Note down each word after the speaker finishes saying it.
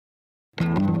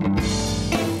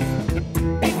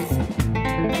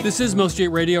This is Most Date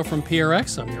Radio from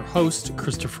PRX. I'm your host,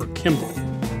 Christopher Kimball.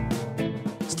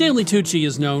 Stanley Tucci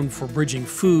is known for bridging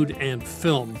food and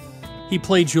film. He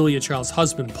played Julia Child's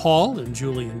husband, Paul, in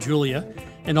Julie and Julia,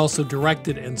 and also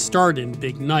directed and starred in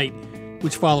Big Night,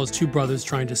 which follows two brothers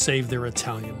trying to save their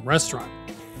Italian restaurant.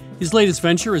 His latest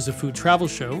venture is a food travel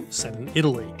show set in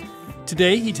Italy.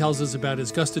 Today, he tells us about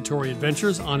his gustatory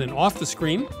adventures on and off the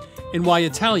screen and why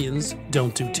Italians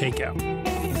don't do takeout.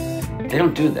 They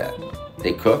don't do that.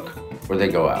 They cook or they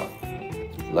go out.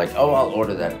 Like, oh, I'll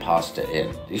order that pasta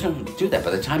in. You don't do that.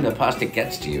 By the time the pasta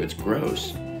gets to you, it's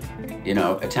gross. You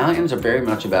know, Italians are very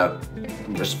much about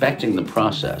respecting the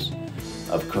process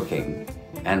of cooking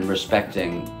and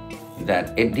respecting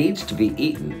that it needs to be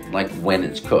eaten, like when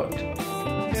it's cooked.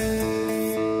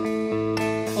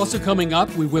 Also coming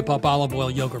up, we whip up olive oil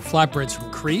yogurt flatbreads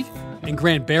from Crete,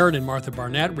 and Barrett and Martha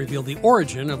Barnette reveal the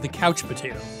origin of the couch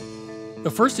potato.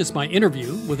 But first, it's my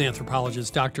interview with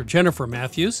anthropologist Dr. Jennifer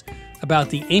Mathews about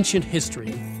the ancient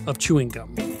history of chewing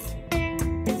gum.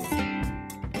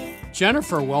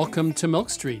 Jennifer, welcome to Milk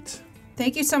Street.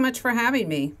 Thank you so much for having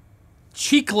me.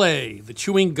 Chicle, the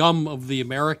chewing gum of the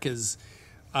Americas.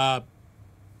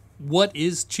 What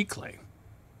is chicle?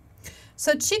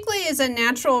 So chicle is a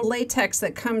natural latex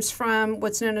that comes from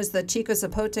what's known as the chico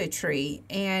zapote tree,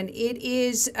 and it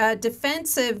is a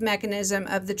defensive mechanism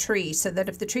of the tree, so that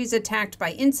if the tree is attacked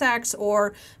by insects,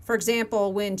 or, for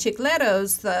example, when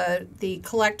chicleros, the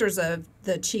collectors of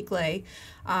the chicle,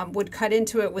 would cut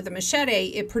into it with a machete,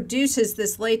 it produces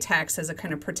this latex as a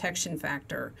kind of protection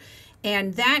factor.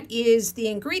 And that is the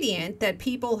ingredient that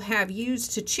people have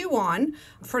used to chew on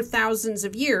for thousands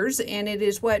of years, and it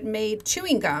is what made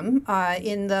chewing gum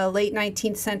in the late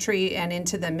 19th century and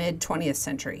into the mid-20th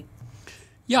century.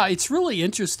 Yeah, it's really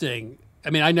interesting.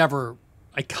 I mean,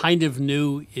 I kind of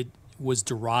knew it was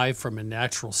derived from a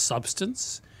natural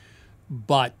substance,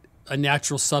 but a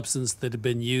natural substance that had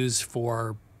been used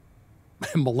for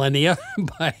millennia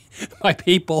by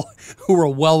people who were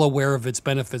well aware of its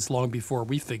benefits long before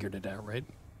we figured it out, right?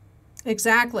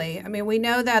 Exactly. I mean, we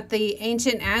know that the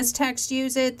ancient Aztecs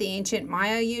used it, the ancient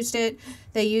Maya used it.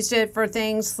 They used it for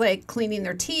things like cleaning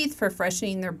their teeth, for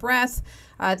freshening their breath.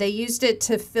 They used it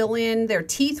to fill in their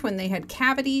teeth when they had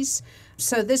cavities.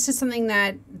 So this is something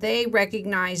that they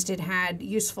recognized it had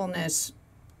usefulness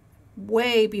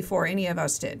way before any of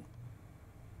us did.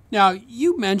 Now,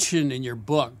 you mentioned in your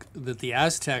book that the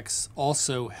Aztecs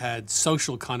also had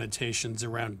social connotations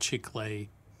around chicle.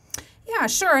 Yeah,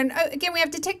 sure. And again, we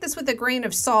have to take this with a grain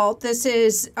of salt. This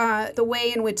is the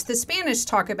way in which the Spanish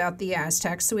talk about the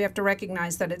Aztecs, so we have to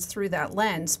recognize that it's through that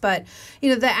lens. But, you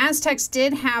know, the Aztecs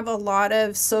did have a lot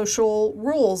of social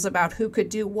rules about who could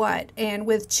do what. And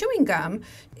with chewing gum,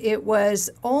 it was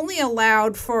only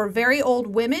allowed for very old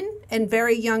women and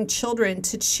very young children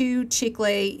to chew chicle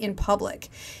in public.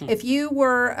 If you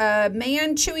were a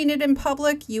man chewing it in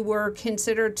public, you were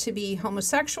considered to be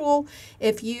homosexual.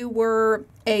 If you were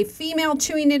a female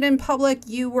chewing it in public,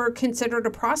 you were considered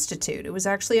a prostitute. It was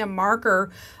actually a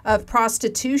marker of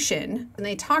prostitution. And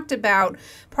they talked about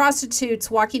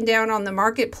prostitutes walking down on the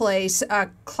marketplace,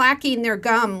 clacking their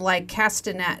gum like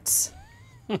castanets.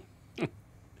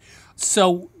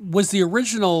 So was the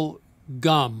original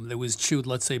gum that was chewed,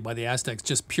 let's say, by the Aztecs,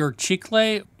 just pure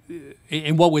chicle?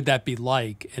 And what would that be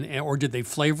like? Or did they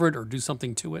flavor it or do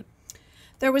something to it?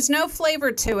 There was no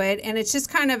flavor to it, and it's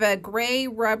just kind of a gray,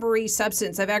 rubbery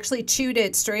substance. I've actually chewed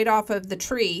it straight off of the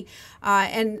tree,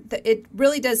 and it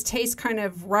really does taste kind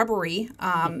of rubbery,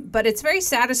 but it's very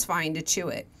satisfying to chew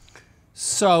it.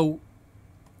 So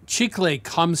chicle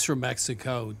comes from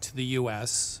Mexico to the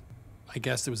U.S. I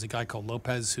guess there was a guy called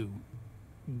Lopez who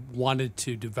wanted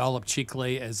to develop chicle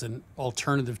as an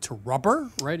alternative to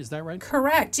rubber, right? Is that right?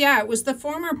 Correct. Yeah, it was the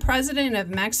former president of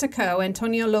Mexico,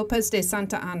 Antonio Lopez de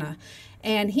Santa Anna.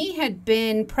 And he had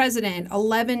been president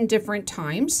 11 different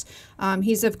times.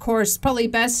 He's, of course, probably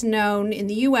best known in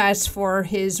the U.S. for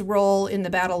his role in the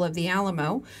Battle of the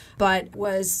Alamo, but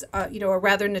was, a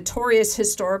rather notorious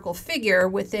historical figure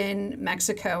within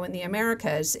Mexico and the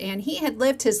Americas. And he had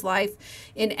lived his life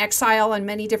in exile on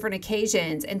many different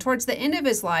occasions. And towards the end of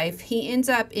his life, he ends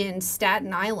up in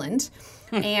Staten Island.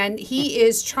 And he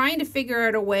is trying to figure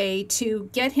out a way to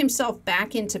get himself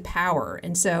back into power.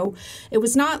 And so it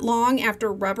was not long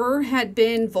after rubber had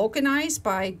been vulcanized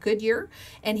by Goodyear,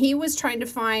 and he was trying to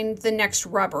find the next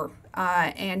rubber.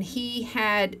 And he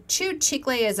had chewed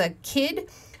chicle as a kid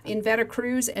in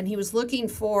Veracruz, and he was looking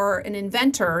for an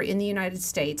inventor in the United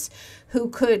States who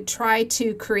could try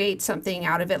to create something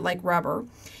out of it like rubber.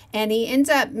 And he ends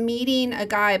up meeting a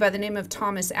guy by the name of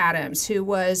Thomas Adams, who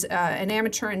was an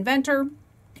amateur inventor.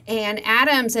 And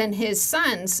Adams and his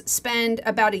sons spend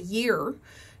about a year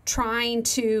trying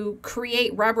to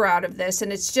create rubber out of this,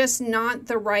 and it's just not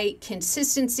the right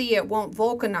consistency. It won't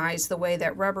vulcanize the way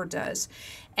that rubber does.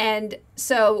 And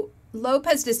so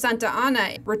Lopez de Santa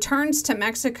Anna returns to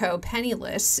Mexico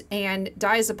penniless and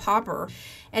dies a pauper.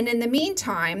 And in the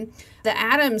meantime, the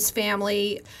Adams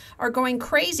family are going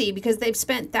crazy because they've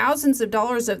spent thousands of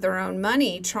dollars of their own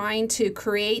money trying to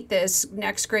create this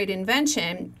next great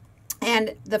invention.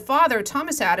 And the father,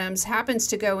 Thomas Adams, happens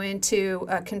to go into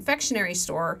a confectionery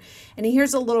store, and he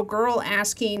hears a little girl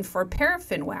asking for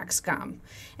paraffin wax gum.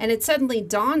 And it suddenly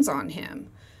dawns on him,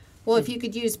 well, if you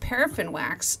could use paraffin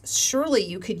wax, surely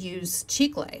you could use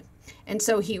chicle. And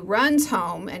so he runs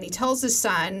home and he tells his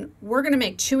son, we're going to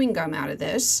make chewing gum out of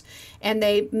this. And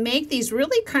they make these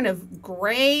really kind of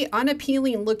gray,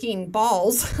 unappealing looking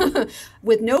balls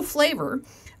with no flavor.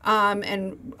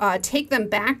 And take them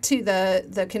back to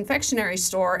the confectionery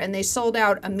store, and they sold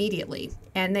out immediately.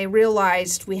 And they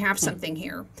realized we have something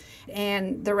here.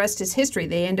 And the rest is history.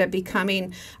 They end up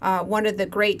becoming one of the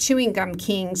great chewing gum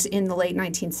kings in the late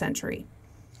 19th century.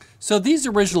 So these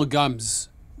original gums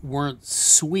weren't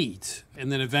sweet,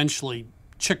 and then eventually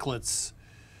chiclets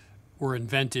were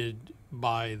invented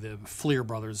by the Fleer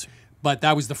brothers. But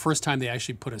that was the first time they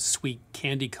actually put a sweet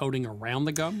candy coating around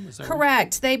the gum? Is that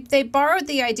correct. Right? They borrowed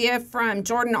the idea from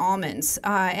Jordan almonds.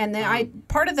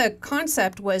 Part of the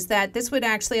concept was that this would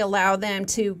actually allow them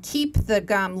to keep the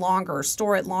gum longer,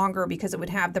 store it longer, because it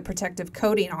would have the protective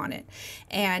coating on it.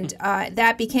 And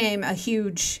that became a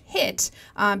huge hit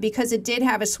because it did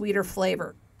have a sweeter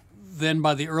flavor. Then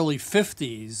by the early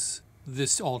 50s,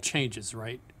 this all changes,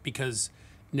 right? Because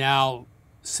now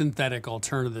synthetic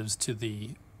alternatives to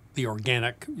the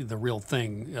organic, the real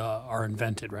thing, are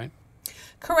invented, right?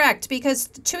 Correct, because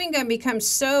chewing gum becomes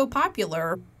so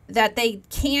popular that they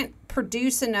can't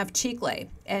produce enough chicle.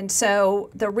 And so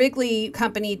the Wrigley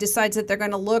company decides that they're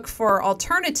going to look for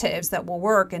alternatives that will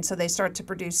work, and so they start to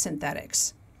produce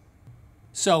synthetics.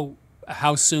 So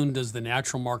how soon does the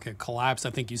natural market collapse? I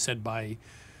think you said by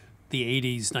the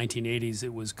 80s, 1980s,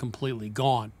 it was completely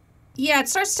gone. Yeah, it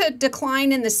starts to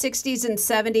decline in the 60s and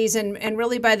 70s, and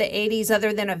really by the 80s,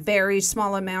 other than a very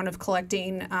small amount of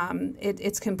collecting,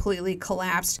 it's completely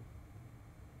collapsed.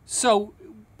 So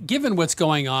given what's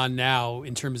going on now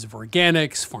in terms of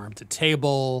organics, farm to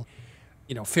table,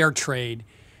 fair trade,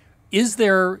 is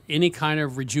there any kind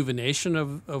of rejuvenation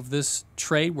of this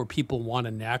trade where people want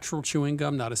a natural chewing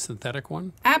gum, not a synthetic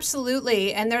one?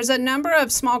 Absolutely. And there's a number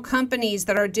of small companies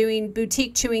that are doing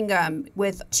boutique chewing gum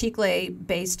with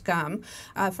chicle-based gum.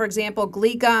 For example,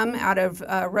 Glee Gum out of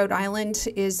Rhode Island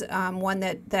is one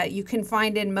that you can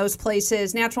find in most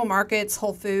places. Natural markets,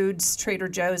 Whole Foods, Trader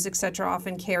Joe's, etc.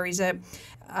 often carries it.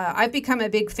 I've become a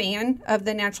big fan of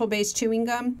the natural-based chewing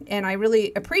gum, and I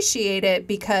really appreciate it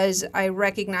because I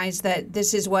recognize that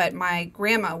this is what my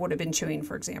grandma would have been chewing,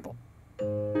 for example.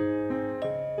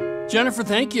 Jennifer,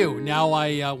 thank you. Now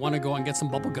I want to go and get some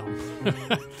bubble gum.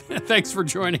 Thanks for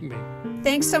joining me.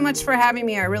 Thanks so much for having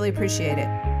me. I really appreciate it.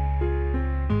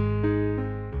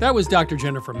 That was Dr.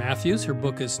 Jennifer Mathews. Her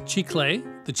book is Chicle,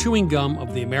 The Chewing Gum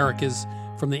of the Americas,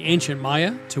 From the Ancient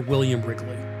Maya to William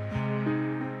Wrigley.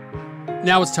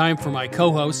 Now it's time for my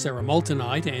co-host, Sarah Moulton and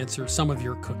I, to answer some of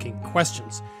your cooking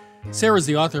questions. Sarah is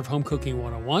the author of Home Cooking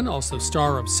 101, also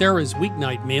star of Sarah's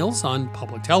Weeknight Meals on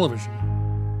public television.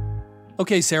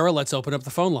 Okay, Sarah, let's open up the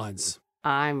phone lines.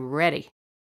 I'm ready.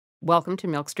 Welcome to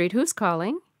Milk Street. Who's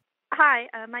calling? Hi,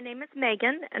 my name is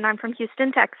Megan, and I'm from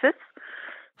Houston, Texas.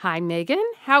 Hi, Megan.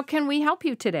 How can we help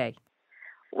you today?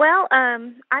 Well,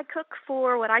 I cook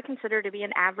for what I consider to be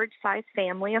an average-sized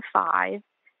family of 5.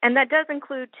 And that does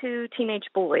include 2 teenage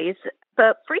boys.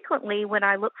 But frequently, when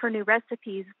I look for new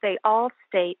recipes, they all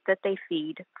state that they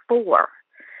feed 4.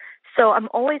 So I'm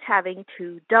always having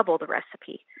to double the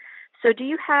recipe. So do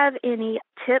you have any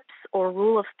tips or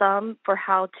rule of thumb for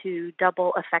how to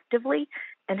double effectively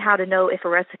and how to know if a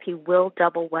recipe will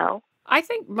double well? I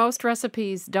think most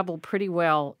recipes double pretty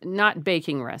well, not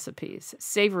baking recipes,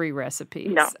 savory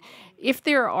recipes. No. If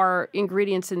there are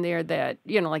ingredients in there that,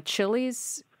 like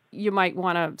chilies, you might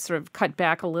want to sort of cut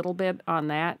back a little bit on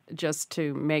that just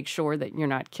to make sure that you're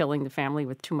not killing the family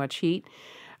with too much heat.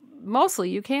 Mostly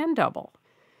you can double.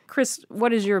 Chris,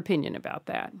 what is your opinion about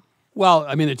that? Well,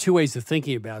 there are 2 ways of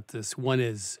thinking about this. One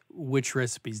is which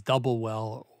recipes double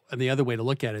well, and the other way to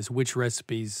look at it is which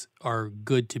recipes are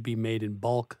good to be made in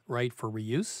bulk, right, for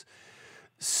reuse.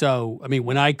 So,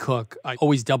 when I cook, I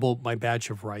always double my batch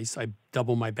of rice. I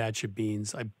double my batch of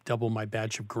beans. I double my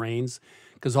batch of grains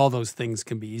because all those things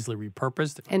can be easily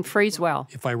repurposed. And freeze well.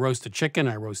 If I roast a chicken,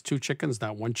 I roast 2 chickens,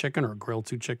 not 1 chicken, or grill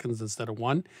 2 chickens instead of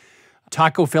 1.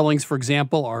 Taco fillings, for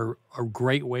example, are a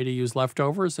great way to use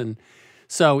leftovers. And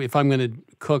so if I'm going to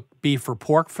cook beef or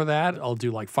pork for that, I'll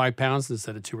do like 5 pounds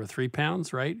instead of 2 or 3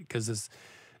 pounds, right? Because it's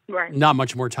Right. not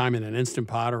much more time in an Instant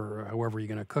Pot or however you're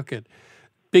going to cook it.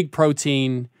 Big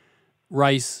protein,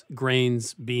 rice,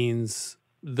 grains, beans,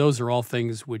 those are all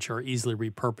things which are easily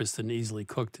repurposed and easily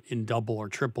cooked in double or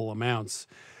triple amounts.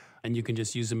 And you can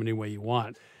just use them any way you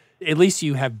want. At least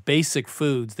you have basic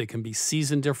foods that can be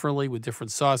seasoned differently with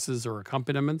different sauces or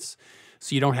accompaniments.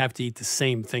 So you don't have to eat the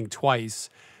same thing twice.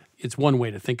 It's one way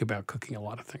to think about cooking a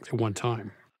lot of things at one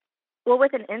time. Well,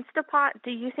 with an Instapot, do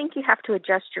you think you have to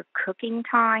adjust your cooking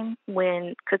time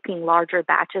when cooking larger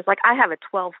batches? Like I have a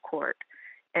 12-quart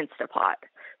Instapot.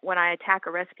 When I attack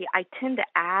a recipe, I tend to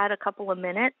add a couple of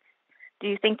minutes. Do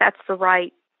you think that's the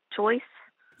right choice?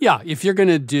 Yeah, if you're going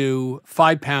to do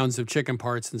 5 pounds of chicken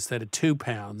parts instead of 2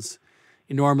 pounds,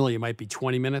 normally it might be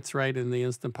 20 minutes, right, in the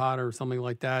Instant Pot or something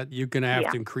like that. You're going to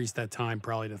have to increase that time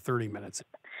probably to 30 minutes.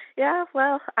 Yeah,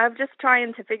 well, I'm just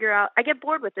trying to figure out. I get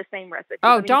bored with the same recipe.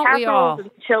 Oh, don't we all? Casseroles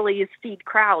and chilies feed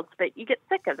crowds, but you get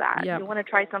sick of that. Yep. You want to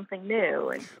try something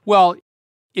new. Well,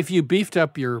 if you beefed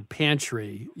up your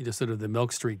pantry, sort of the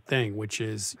Milk Street thing, which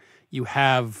is you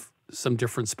have some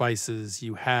different spices,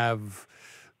 you have,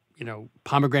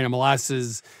 pomegranate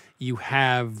molasses, you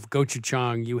have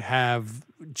gochujang, you have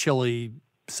chili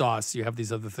sauce, you have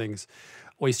these other things,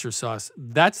 oyster sauce.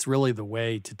 That's really the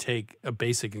way to take a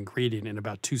basic ingredient in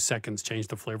about 2 seconds, change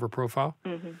the flavor profile.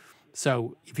 Mm-hmm.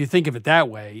 So if you think of it that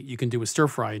way, you can do a stir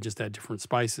fry and just add different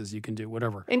spices. You can do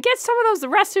whatever. And get some of the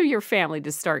rest of your family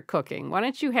to start cooking. Why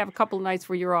don't you have a couple of nights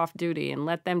where you're off duty and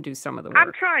let them do some of the work?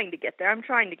 I'm trying to get there. I'm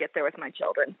trying to get there with my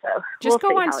children. So just we'll go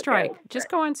see on how it strike. goes. Just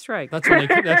go on strike.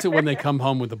 That's when they come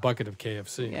home with a bucket of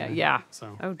KFC. Yeah.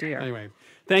 So Oh, dear. Anyway,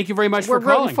 thank you very much We're for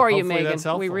calling. rooting for you, Hopefully Megan. that's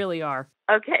helpful. We really are.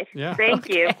 Okay. Yeah. Thank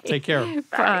you. Take care.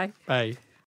 Bye. Bye.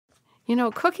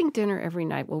 Cooking dinner every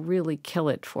night will really kill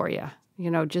it for you.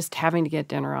 Just having to get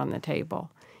dinner on the table,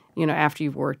 after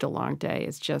you've worked a long day,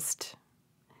 it's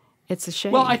a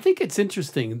shame. Well, I think it's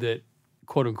interesting that,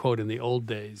 quote unquote, in the old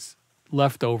days,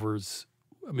 leftovers,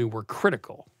 were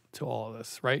critical to all of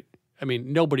this, right?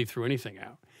 Nobody threw anything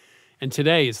out. And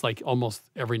today it's like almost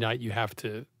every night you have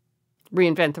to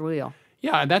reinvent the wheel.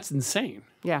 Yeah, and that's insane.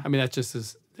 Yeah. That's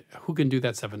just who can do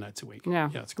that 7 nights a week? No.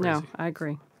 Yeah, it's crazy. No, I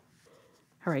agree.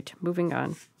 All right, moving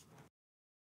on.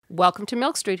 Welcome to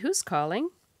Milk Street. Who's calling?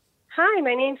 Hi,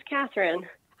 my name's Catherine.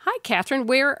 Hi, Catherine.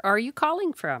 Where are you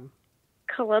calling from?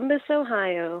 Columbus,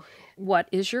 Ohio. What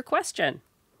is your question?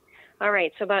 All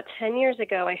right, so about 10 years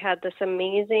ago, I had this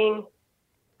amazing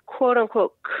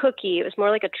quote-unquote cookie. It was more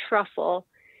like a truffle,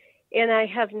 and I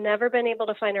have never been able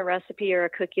to find a recipe or a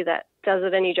cookie that does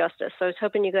it any justice. So I was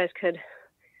hoping you guys could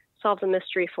solve the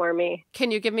mystery for me.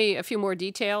 Can you give me a few more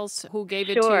details? Who gave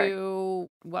it Sure. to you?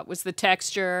 What was the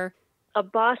texture? A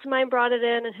boss of mine brought it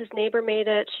in, and his neighbor made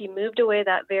it. She moved away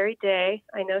that very day.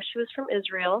 I know she was from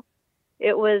Israel.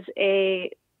 It was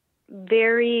a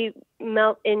very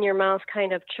melt-in-your-mouth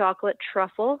kind of chocolate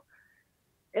truffle.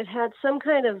 It had some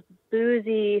kind of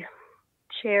boozy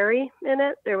cherry in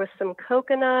it. There was some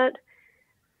coconut.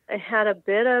 It had a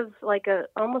bit of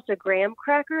almost a graham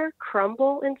cracker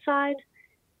crumble inside.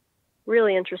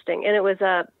 Really interesting. And it was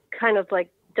kind of like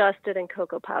dusted in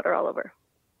cocoa powder all over.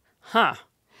 Huh.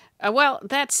 Well,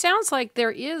 that sounds like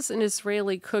there is an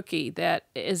Israeli cookie that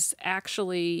is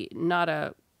actually not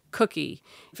a cookie.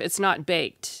 If it's not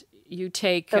baked, you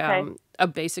take a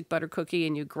basic butter cookie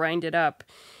and you grind it up,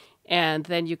 and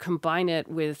then you combine it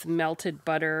with melted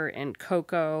butter and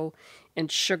cocoa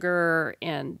and sugar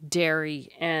and dairy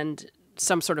and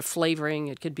some sort of flavoring.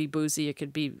 It could be boozy. It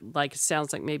could be it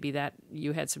sounds like maybe that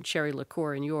you had some cherry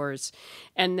liqueur in yours.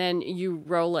 And then you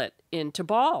roll it into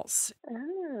balls.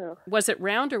 Oh. Was it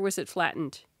round or was it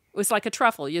flattened? It was like a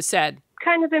truffle, you said.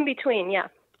 Kind of in between, yeah.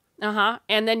 Uh-huh.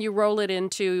 And then you roll it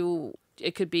into,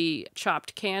 it could be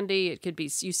chopped candy. It could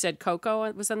be, you said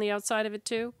cocoa was on the outside of it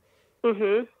too?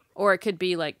 Mm-hmm. Or it could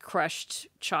be like crushed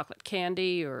chocolate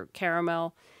candy or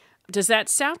caramel. Does that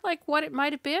sound like what it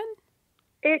might have been?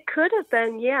 It could have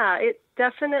been, yeah. It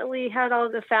definitely had all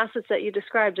the facets that you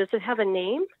described. Does it have a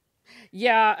name?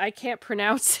 Yeah, I can't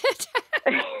pronounce it.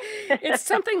 It's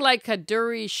something like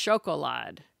Kaduri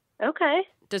Chocolade. Okay.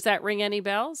 Does that ring any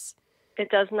bells? It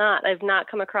does not. I've not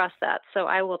come across that, so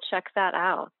I will check that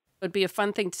out. It would be a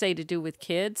fun thing to say to do with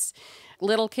kids,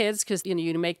 little kids, because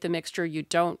you make the mixture, you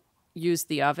don't use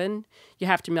the oven. You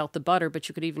have to melt the butter, but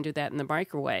you could even do that in the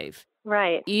microwave.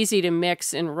 Right. Easy to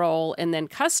mix and roll and then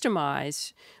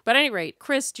customize. But at any rate,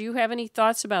 Chris, do you have any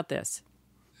thoughts about this?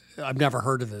 I've never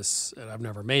heard of this, and I've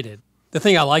never made it. The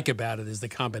thing I like about it is the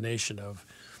combination of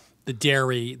the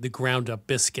dairy, the ground up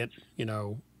biscuit,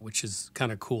 which is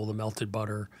kind of cool, the melted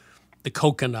butter, the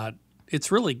coconut.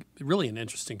 It's really, really an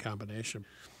interesting combination.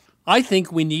 I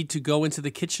think we need to go into the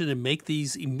kitchen and make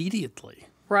these immediately.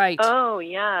 Right. Oh,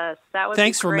 yes. That would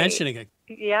Thanks be for great. mentioning it.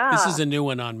 Yeah. This is a new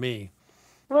one on me.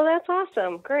 Well, that's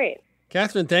awesome. Great.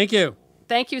 Catherine, thank you.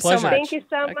 Thank you Pleasure. so much. Thank you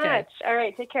so Okay. much. All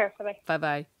right. Take care. Bye-bye.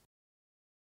 Bye-bye.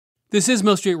 This is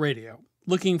Milk Street Radio.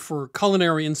 Looking for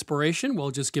culinary inspiration?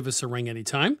 Well, just give us a ring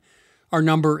anytime. Our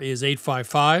number is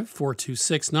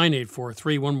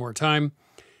 855-426-9843. One more time,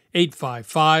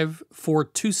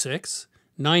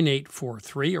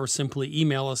 855-426-9843, or simply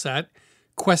email us at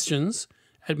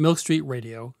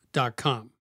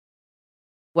questions@milkstreetradio.com.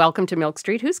 Welcome to Milk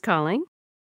Street. Who's calling?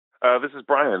 This is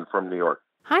Brian from New York.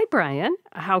 Hi, Brian.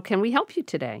 How can we help you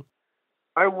today?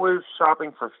 I was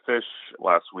shopping for fish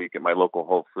last week at my local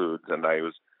Whole Foods, and I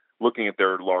was looking at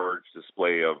their large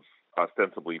display of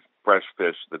ostensibly fresh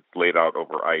fish that's laid out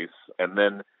over ice. And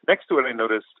then next to it, I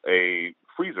noticed a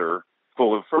freezer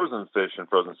full of frozen fish and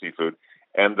frozen seafood.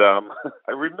 And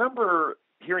I remember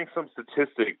hearing some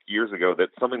statistic years ago that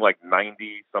something like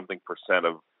 90-something%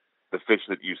 of the fish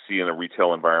that you see in a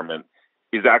retail environment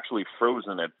is actually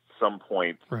frozen at some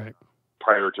point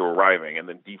prior to arriving and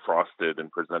then defrosted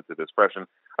and presented as fresh. And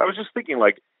I was just thinking,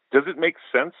 does it make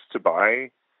sense to buy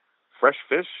fresh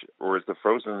fish, or is it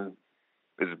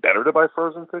better to buy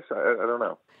frozen fish? I don't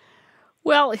know.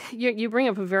 Well, you bring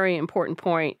up a very important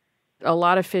point. A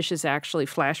lot of fish is actually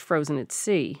flash frozen at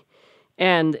sea.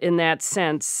 And in that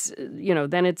sense,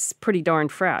 then it's pretty darn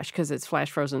fresh because it's flash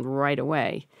frozen right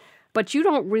away. But you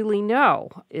don't really know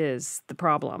is the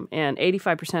problem. And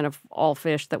 85% of all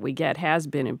fish that we get has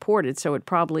been imported, so it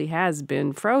probably has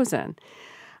been frozen.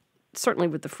 Certainly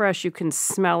with the fresh, you can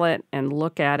smell it and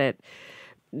look at it.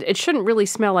 It shouldn't really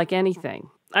smell like anything.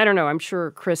 I don't know. I'm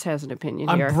sure Chris has an opinion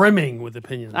here. I'm brimming with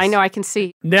opinions. I know. I can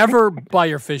see. Never buy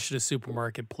your fish at a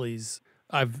supermarket, please.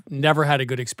 I've never had a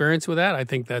good experience with that. I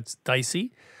think that's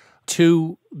dicey.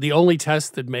 2, the only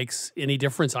test that makes any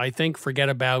difference, I think, forget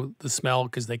about the smell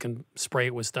because they can spray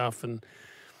it with stuff. And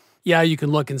yeah, you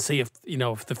can look and see if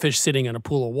the fish sitting in a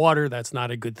pool of water, that's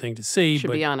not a good thing to see.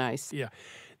 Should be on ice. Yeah.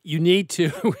 You need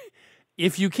to,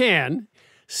 if you can,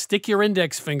 stick your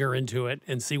index finger into it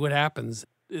and see what happens.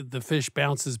 The fish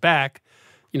bounces back,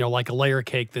 like a layer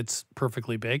cake that's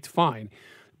perfectly baked, fine.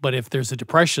 But if there's a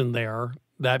depression there,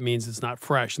 that means it's not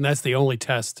fresh. And that's the only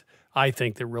test I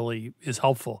think that really is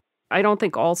helpful. I don't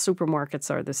think all supermarkets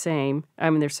are the same. I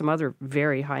mean, there's some other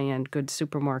very high-end good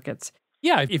supermarkets.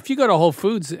 Yeah, if you go to Whole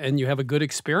Foods and you have a good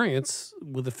experience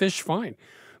with the fish, fine.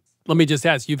 Let me just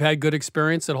ask, you've had good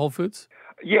experience at Whole Foods?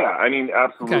 Yeah, I mean,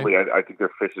 absolutely. Okay. I think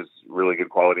their fish is really good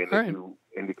quality, and they do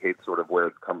indicate sort of where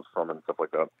it comes from and stuff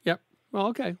like that. Yep. Well,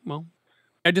 okay. Well,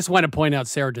 I just want to point out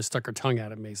Sarah just stuck her tongue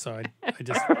out at me, so I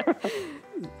just...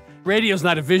 Radio's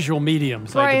not a visual medium,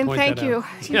 so Brian, I had to point that you.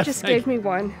 out. You just gave me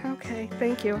one. Okay,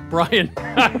 thank you. Brian,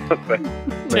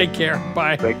 take care.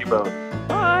 Bye. Thank you both.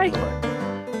 Bye.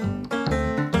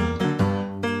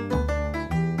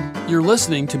 You're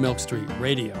listening to Milk Street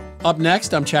Radio. Up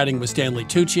next, I'm chatting with Stanley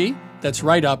Tucci. That's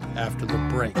right up after the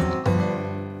break.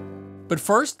 But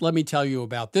first, let me tell you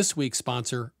about this week's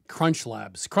sponsor, Crunch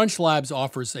Labs. Crunch Labs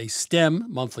offers a STEM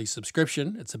monthly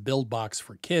subscription. It's a build box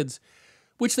for kids,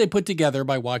 which they put together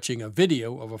by watching a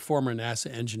video of a former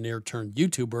NASA engineer turned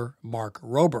YouTuber, Mark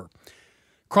Rober.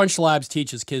 Crunch Labs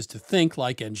teaches kids to think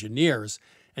like engineers,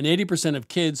 and 80% of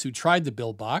kids who tried the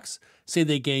Build Box say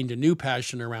they gained a new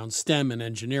passion around STEM and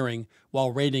engineering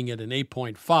while rating it an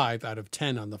 8.5 out of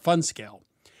 10 on the fun scale.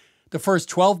 The first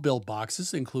 12 Build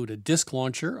Boxes include a disc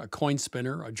launcher, a coin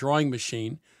spinner, a drawing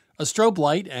machine, a strobe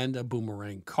light, and a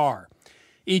boomerang car.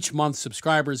 Each month,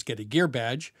 subscribers get a gear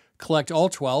badge. Collect all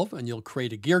 12, and you'll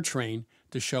create a gear train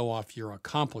to show off your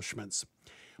accomplishments.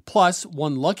 Plus,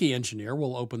 one lucky engineer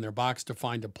will open their box to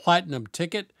find a platinum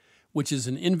ticket, which is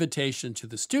an invitation to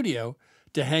the studio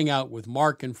to hang out with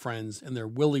Mark and friends in their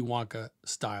Willy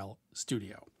Wonka-style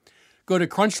studio. Go to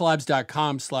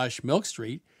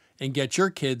crunchlabs.com/milkstreet and get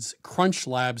your kids Crunch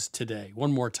Labs today.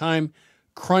 One more time,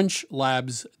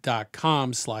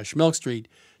 crunchlabs.com/milkstreet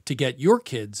to get your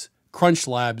kids Crunch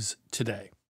Labs today.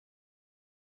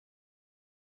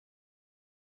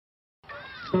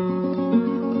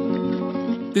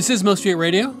 This is Milk Street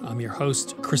Radio. I'm your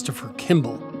host, Christopher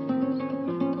Kimball.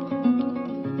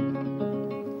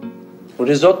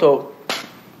 Risotto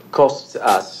costs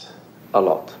us a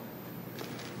lot.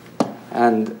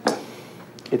 And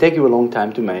it takes you a long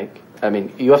time to make. I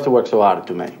mean, you have to work so hard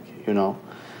to make,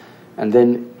 And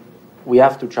then we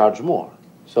have to charge more.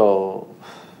 So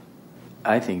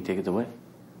I think take it away.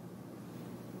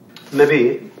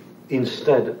 Maybe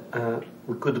instead,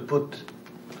 we could put...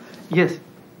 Yes,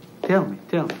 tell me.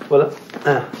 Well,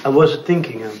 I was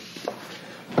thinking,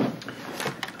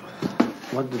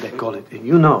 what do they call it?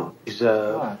 You know, is,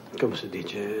 come si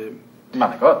dice?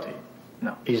 Manicotti?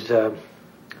 No. Is,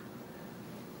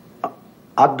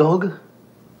 hot dog?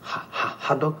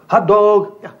 Hot dog? Hot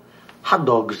dog! Yeah, hot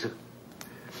dogs.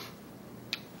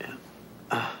 Yeah.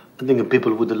 I think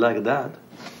people would like that.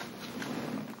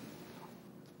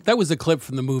 That was a clip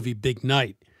from the movie Big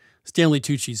Night. Stanley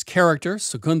Tucci's character,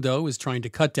 Secundo, is trying to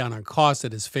cut down on costs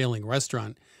at his failing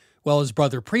restaurant, while his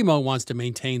brother Primo wants to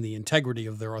maintain the integrity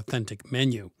of their authentic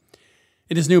menu.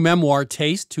 In his new memoir,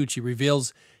 Taste, Tucci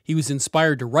reveals he was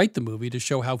inspired to write the movie to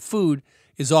show how food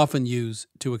is often used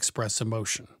to express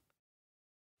emotion.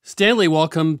 Stanley,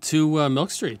 welcome to Milk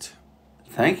Street.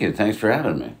 Thank you. Thanks for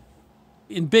having me.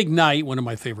 In Big Night, one of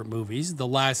my favorite movies, the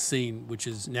last scene, which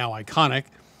is now iconic,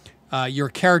 your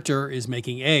character is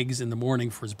making eggs in the morning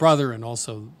for his brother and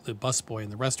also the busboy in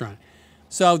the restaurant.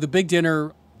 So the big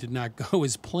dinner did not go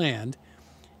as planned,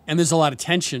 and there's a lot of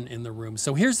tension in the room.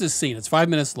 So here's this scene. It's 5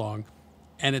 minutes long,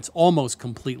 and it's almost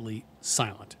completely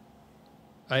silent.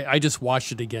 I just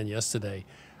watched it again yesterday.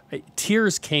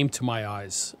 Tears came to my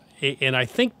eyes, and I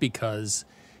think because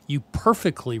you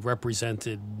perfectly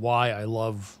represented why I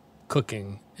love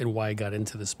cooking and why I got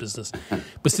into this business.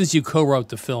 But since you co-wrote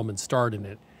the film and starred in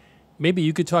it, maybe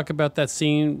you could talk about that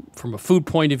scene from a food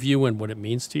point of view and what it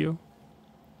means to you?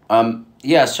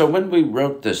 Yeah, so when we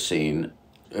wrote this scene,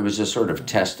 it was a sort of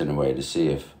test in a way to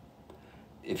see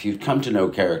if you'd come to know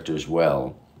characters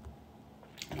well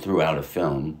throughout a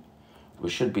film, we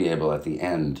should be able at the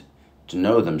end to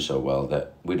know them so well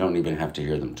that we don't even have to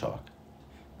hear them talk.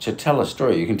 To tell a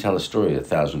story, you can tell a story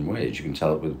 1,000 ways. You can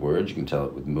tell it with words, you can tell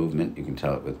it with movement, you can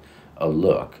tell it with a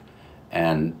look.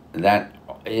 And that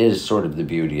is sort of the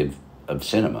beauty of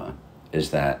cinema, is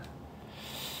that,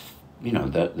 you know,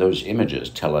 those images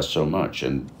tell us so much,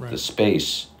 and the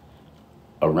space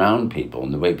around people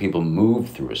and the way people move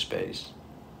through a space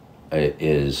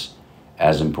is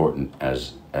as important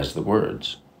as the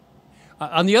words.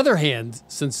 On the other hand,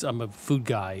 since I'm a food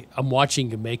guy, I'm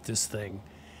watching you make this thing,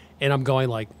 and I'm going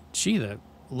like, gee, that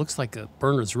looks like a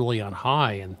burner's really on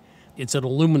high, and it's an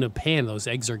aluminum pan. Those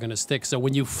eggs are going to stick. So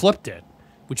when you flipped it,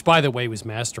 which, by the way, was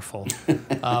masterful,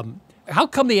 how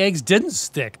come the eggs didn't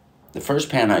stick? The first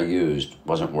pan I used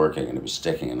wasn't working, and it was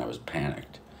sticking, and I was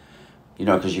panicked. You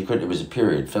know, because it was a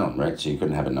period film, right? So you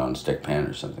couldn't have a non-stick pan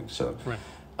or something. So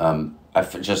I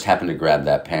just happened to grab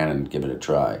that pan and give it a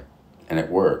try, and it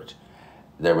worked.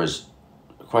 There was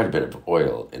quite a bit of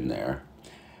oil in there,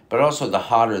 but also the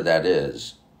hotter that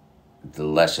is, the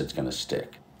less it's going to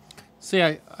stick. See,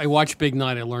 I watched Big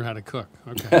Night. I learned how to cook.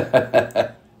 Okay.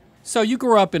 So you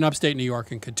grew up in upstate New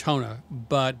York in Katona,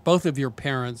 but both of your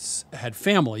parents had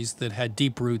families that had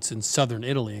deep roots in southern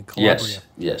Italy and Calabria.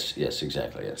 Yes,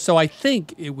 exactly, yes. So I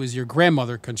think it was your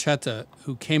grandmother, Concetta,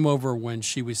 who came over when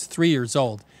she was 3 years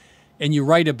old, and you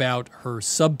write about her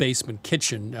sub-basement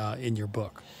kitchen in your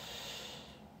book.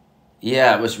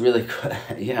 Yeah, it was really,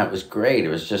 it was great. It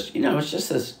was just, it was just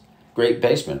this great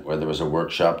basement where there was a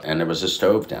workshop and there was a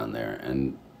stove down there,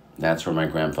 and that's where my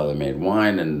grandfather made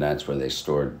wine, and that's where they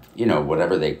stored,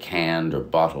 whatever they canned or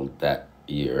bottled that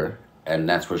year. And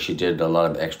that's where she did a lot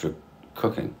of extra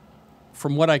cooking.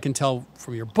 From what I can tell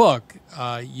from your book,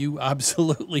 you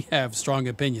absolutely have strong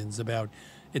opinions about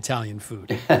Italian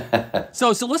food. So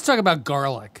let's talk about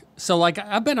garlic. So,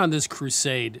 I've been on this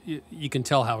crusade. You can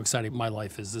tell how exciting my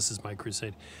life is. This is my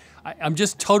crusade. I'm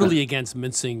just totally against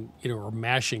mincing, or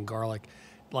mashing garlic.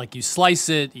 Like, you slice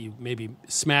it, you maybe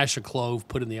smash a clove,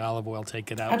 put it in the olive oil,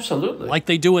 take it out. Absolutely. Like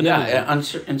they do in Italy. Yeah,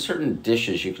 in certain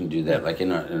dishes you can do that. Like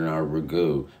in our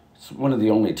ragu, it's one of the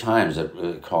only times that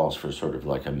it calls for sort of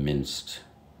like a minced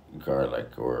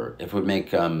garlic. Or if we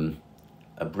make a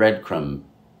breadcrumb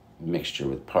mixture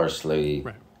with parsley,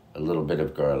 a little bit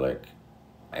of garlic,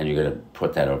 and you're going to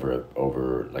put that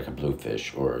over like a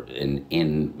bluefish or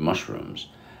in mushrooms.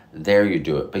 There you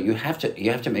do it, but you have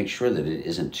to make sure that it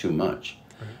isn't too much.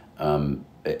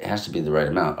 It has to be the right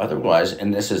amount. Otherwise,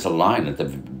 and this is a line at the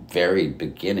very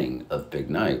beginning of Big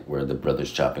Night where the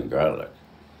brother's chopping garlic.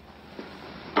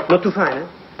 Not too fine,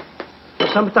 eh?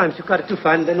 Sometimes you cut it too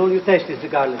fine, then all you taste is the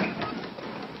garlic.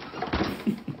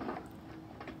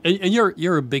 And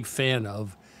you're a big fan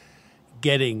of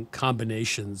getting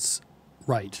combinations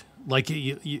right. Like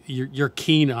you're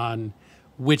keen on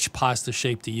which pasta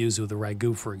shape to use with a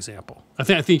ragu, for example.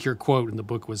 I think your quote in the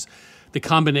book was, "The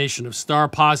combination of star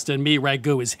pasta and me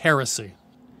ragu is heresy."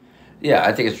 Yeah,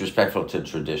 I think it's respectful to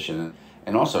tradition.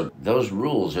 And also, those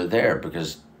rules are there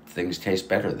because things taste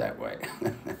better that way.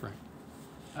 Right.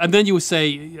 And then you would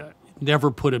say,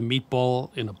 Never put a meatball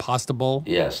in a pasta bowl?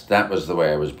 Yes, that was the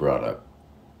way I was brought up.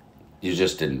 You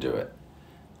just didn't do it.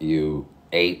 You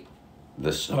ate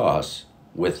the sauce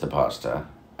with the pasta,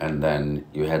 and then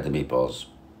you had the meatballs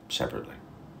separately.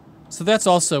 So that's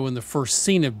also in the first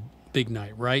scene of Big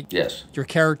Night, right? Yes. Your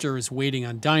character is waiting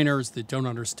on diners that don't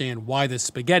understand why the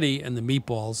spaghetti and the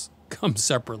meatballs come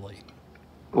separately.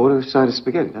 Order a side of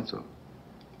spaghetti, that's all.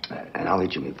 And I'll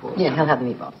eat your meatballs. Yeah, he'll have the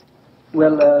meatballs.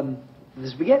 Well, the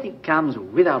spaghetti comes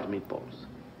without meatballs.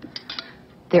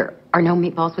 There are no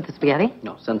meatballs with the spaghetti?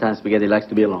 No, sometimes spaghetti likes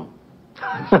to be alone.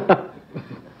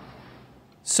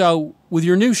 So, with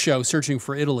your new show, Searching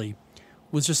for Italy,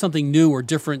 was there something new or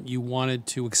different you wanted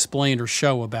to explain or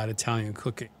show about Italian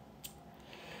cooking?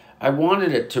 I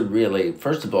wanted it to really,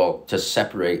 first of all, to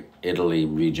separate Italy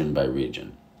region by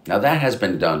region. Now that has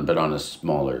been done, but on a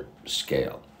smaller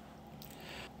scale.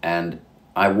 And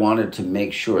I wanted to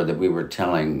make sure that we were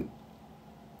telling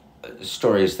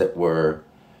stories that were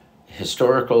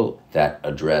historical, that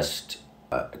addressed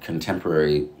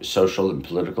contemporary social and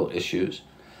political issues,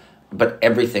 but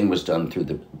everything was done through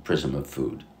the prism of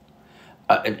food.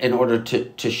 In order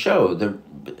to show,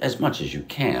 as much as you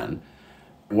can,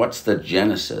 what's the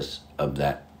genesis of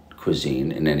that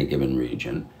cuisine in any given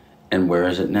region, and where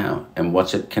is it now, and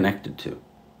what's it connected to?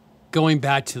 Going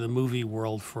back to the movie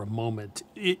world for a moment,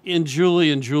 in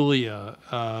Julie and Julia,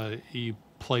 you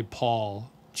play Paul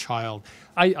Child.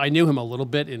 I knew him a little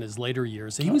bit in his later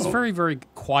years. He was a very, very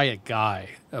quiet guy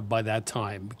by that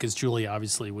time, because Julia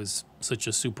obviously was such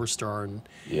a superstar. And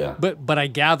yeah. But I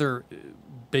gather,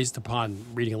 based upon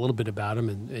reading a little bit about him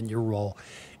and your role,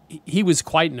 he was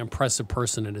quite an impressive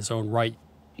person in his own right.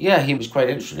 Yeah, he was quite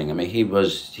interesting. I mean, he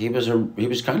was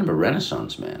kind of a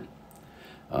Renaissance man.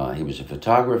 He was a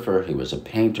photographer. He was a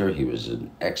painter. He was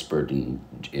an expert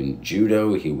in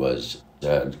judo. He was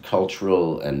a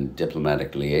cultural and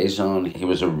diplomatic liaison. He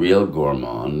was a real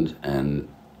gourmand, and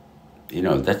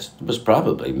that was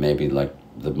probably maybe like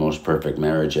the most perfect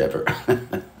marriage ever.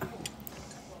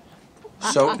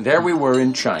 So there we were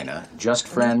in China, just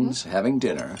friends, having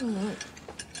dinner.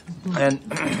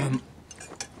 And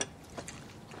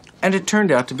it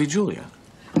turned out to be Julia.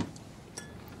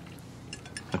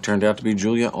 It turned out to be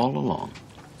Julia all along.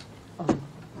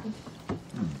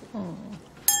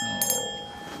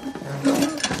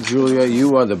 Julia,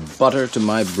 you are the butter to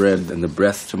my bread and the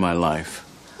breath to my life.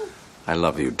 I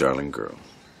love you, darling girl.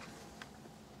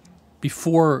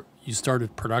 Before you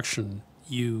started production,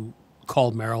 you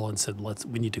called Meryl and said,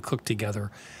 we need to cook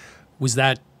together. Was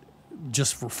that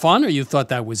just for fun, or you thought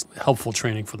that was helpful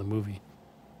training for the movie?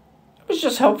 It was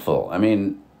just helpful. I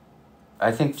mean,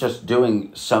 I think just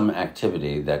doing some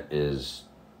activity that is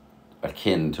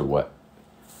akin to what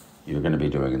you're going to be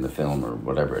doing in the film or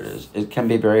whatever it is, it can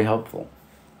be very helpful.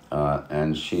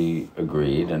 And she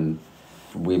agreed, and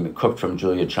we cooked from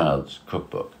Julia Child's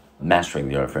cookbook, Mastering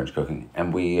the Art of French Cooking,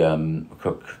 and we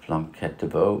cooked blanquette de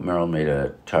veau. Meryl made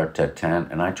a tarte tatin,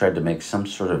 and I tried to make some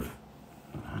sort of,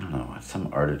 I don't know, some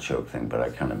artichoke thing, but I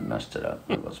kind of messed it up.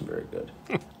 It wasn't very good.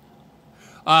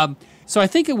 So I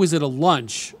think it was at a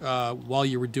lunch while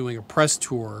you were doing a press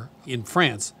tour in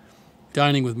France,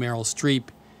 dining with Meryl Streep,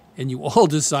 and you all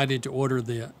decided to order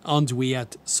the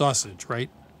andouillette sausage, right?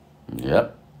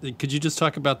 Yep. Could you just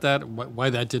talk about that, why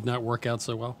that did not work out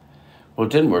so well? Well,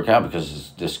 it didn't work out because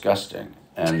it's disgusting.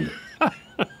 And, I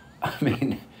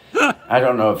mean, I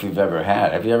don't know if you've ever had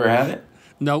it. Have you ever had it?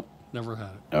 Nope, never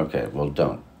had it. Okay, well,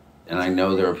 don't. And I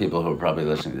know there are people who are probably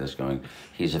listening to this going,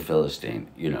 he's a Philistine,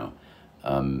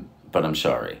 but I'm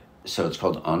sorry. So it's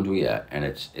called andouillette, and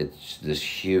it's this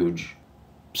huge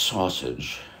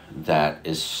sausage that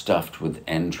is stuffed with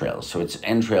entrails. So it's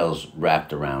entrails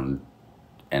wrapped around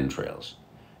entrails,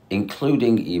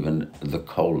 including even the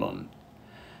colon.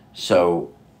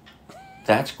 So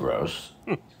that's gross.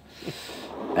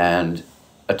 And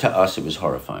to us, it was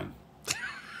horrifying.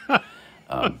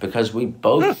 Because we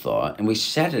both thought, and we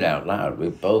said it out loud, we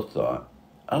both thought,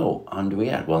 oh,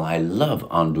 andouillette. Well, I love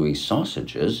andouille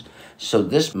sausages, so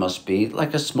this must be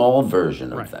like a small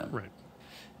version of them. Right.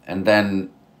 And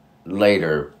then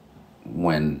later,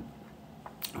 when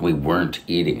we weren't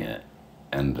eating it,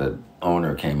 and the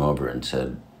owner came over and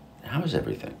said, how is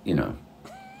everything,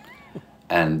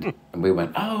 And we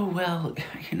went, oh, well,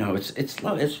 it's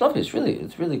lovely. It's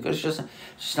really good. It's just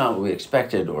not what we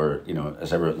expected, or,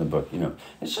 as I wrote in the book,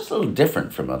 it's just a little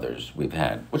different from others we've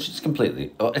had, which is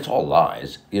completely, it's all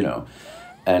lies,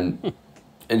 And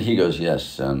he goes,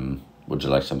 yes, would you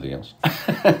like something else?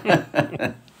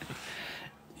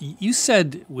 You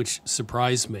said, which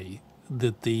surprised me,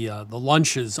 that the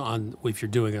lunches on, if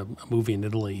you're doing a movie in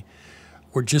Italy,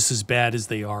 were just as bad as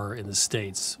they are in the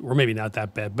States, or maybe not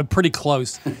that bad, but pretty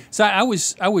close. So I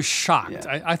was shocked.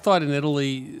 Yeah. I thought in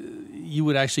Italy you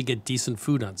would actually get decent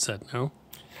food on set, no?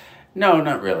 No,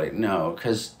 not really, no,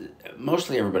 because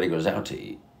mostly everybody goes out to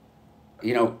eat.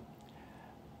 You know,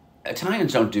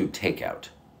 Italians don't do takeout.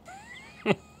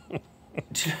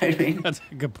 Do you know what I mean? That's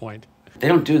a good point. They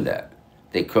don't do that.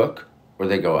 They cook or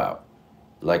they go out.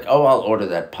 Like, oh, I'll order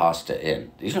that pasta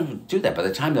in. You don't do that. By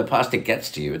the time the pasta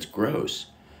gets to you, it's gross.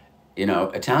 You know,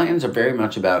 Italians are very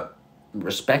much about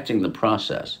respecting the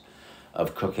process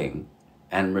of cooking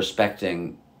and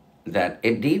respecting that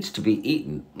it needs to be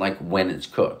eaten like when it's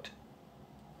cooked.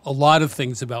 A lot of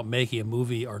things about making a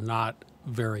movie are not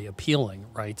very appealing,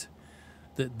 right?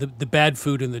 The bad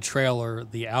food in the trailer,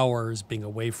 the hours, being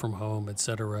away from home,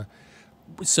 etc.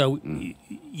 So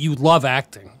you love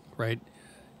acting, right?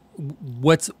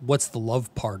 What's the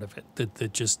love part of it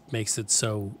that just makes it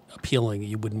so appealing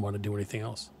you wouldn't want to do anything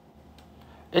else?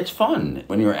 It's fun.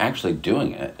 When you're actually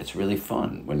doing it, it's really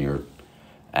fun. When you're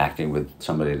acting with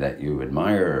somebody that you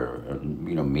admire, or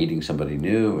you know, meeting somebody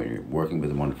new, and you're working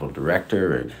with a wonderful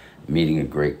director, or meeting a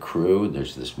great crew,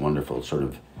 there's this wonderful sort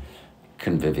of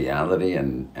conviviality,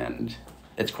 and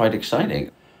it's quite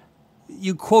exciting.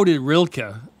 You quoted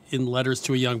Rilke in Letters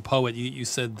to a Young Poet. You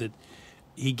said that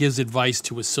he gives advice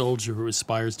to a soldier who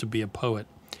aspires to be a poet.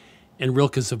 And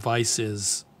Rilke's advice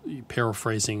is,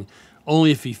 paraphrasing,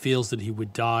 only if he feels that he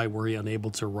would die were he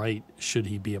unable to write should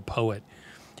he be a poet.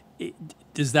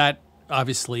 Does that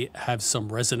obviously have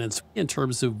some resonance in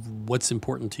terms of what's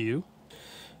important to you?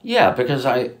 Yeah, because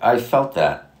I felt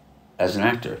that as an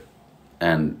actor.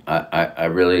 And I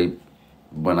really,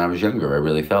 when I was younger, I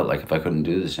really felt like if I couldn't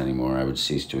do this anymore, I would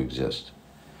cease to exist.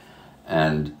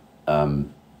 And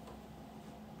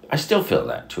I still feel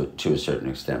that to a certain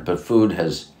extent, but food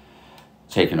has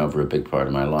taken over a big part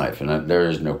of my life. And there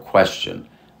is no question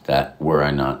that were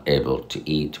I not able to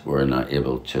eat, were I not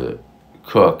able to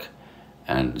cook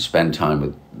and spend time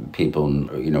with people,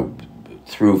 you know,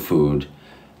 through food,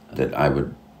 that I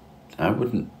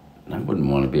wouldn't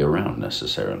want to be around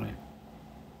necessarily.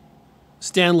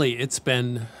 Stanley, it's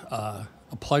been a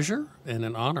pleasure and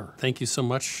an honor. Thank you so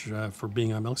much for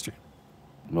being on Milk Street.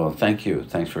 Well, thank you.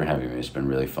 Thanks for having me. It's been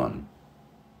really fun.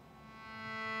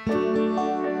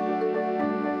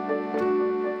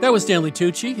 That was Stanley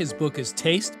Tucci. His book is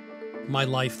Taste, My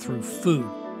Life Through Food.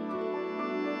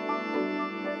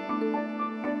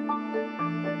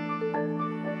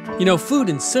 You know, food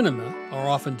and cinema are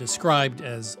often described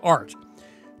as art.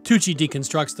 Tucci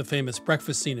deconstructs the famous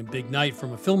breakfast scene in Big Night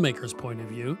from a filmmaker's point of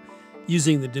view,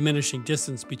 using the diminishing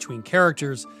distance between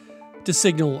characters to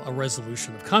signal a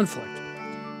resolution of conflict.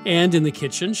 And in the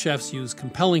kitchen, chefs use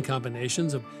compelling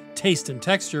combinations of taste and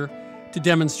texture to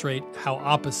demonstrate how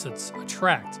opposites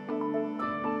attract.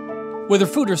 Whether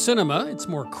food or cinema, it's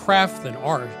more craft than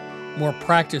art, more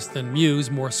practice than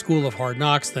muse, more school of hard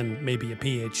knocks than maybe a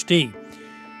PhD.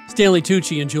 Stanley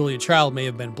Tucci and Julia Child may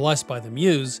have been blessed by the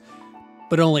muse,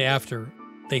 but only after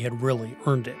they had really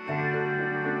earned it.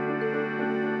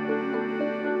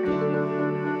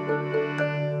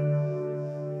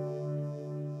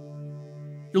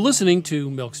 You're listening to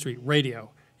Milk Street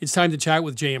Radio. It's time to chat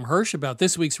with J.M. Hirsch about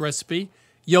this week's recipe,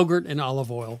 yogurt and olive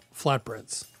oil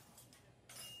flatbreads.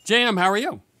 J.M., how are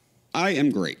you? I am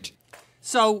great.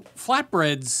 So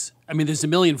flatbreads, I mean, there's a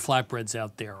million flatbreads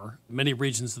out there. Many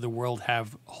regions of the world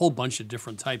have a whole bunch of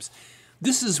different types.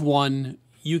 This is one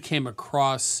you came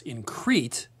across in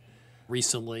Crete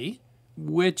recently,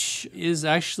 which is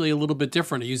actually a little bit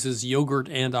different. It uses yogurt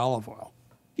and olive oil.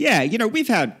 Yeah, you know, we've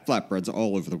had flatbreads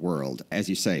all over the world, as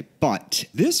you say, but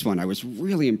this one I was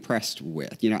really impressed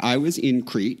with. You know, I was in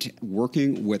Crete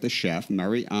working with a chef,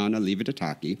 Mariana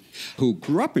Livataki, who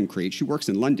grew up in Crete. She works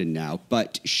in London now,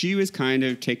 but she was kind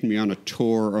of taking me on a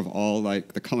tour of all,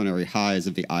 like, the culinary highs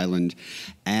of the island,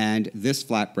 and this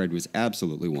flatbread was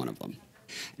absolutely one of them.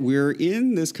 We're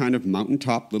in this kind of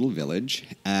mountaintop little village,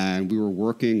 and we were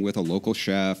working with a local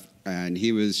chef, and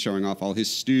he was showing off all his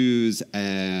stews,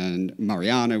 and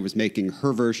Mariana was making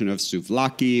her version of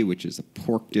souvlaki, which is a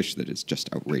pork dish that is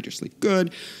just outrageously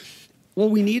good. Well,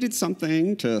 we needed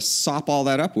something to sop all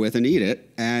that up with and eat it,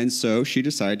 and so she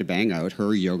decided to bang out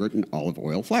her yogurt and olive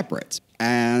oil flatbreads.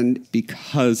 And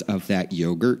because of that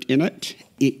yogurt in it,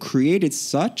 it created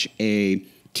such a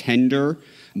tender,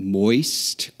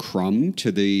 moist crumb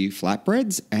to the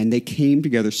flatbreads, and they came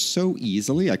together so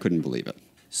easily, I couldn't believe it.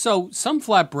 So some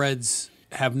flatbreads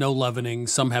have no leavening,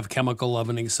 some have chemical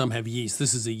leavening, some have yeast.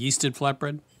 This is a yeasted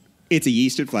flatbread? It's a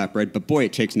yeasted flatbread, but boy,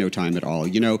 it takes no time at all.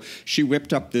 You know, she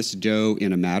whipped up this dough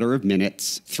in a matter of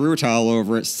minutes, threw a towel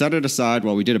over it, set it aside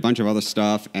while we did a bunch of other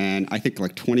stuff, and I think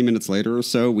like 20 minutes later or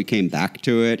so, we came back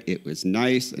to it. It was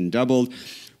nice and doubled.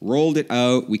 Rolled it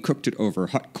out. We cooked it over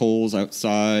hot coals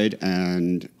outside,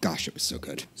 and gosh, it was so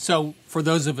good. So for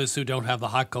those of us who don't have the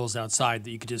hot coals outside, that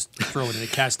you could just throw it in a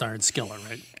cast iron skillet,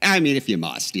 right? I mean, if you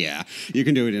must, yeah. You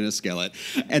can do it in a skillet.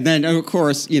 And then, of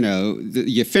course, you know,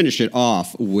 you finish it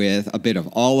off with a bit of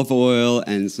olive oil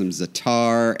and some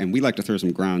za'atar, and we like to throw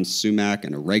some ground sumac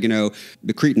and oregano.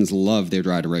 The Cretans love their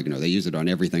dried oregano. They use it on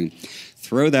everything.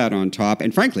 Throw that on top,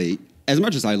 and frankly, as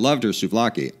much as I loved her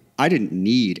souvlaki, I didn't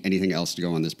need anything else to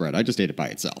go on this bread. I just ate it by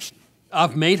itself.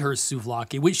 I've made her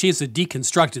souvlaki. She has a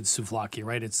deconstructed souvlaki,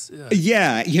 right? It's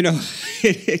Yeah, you know,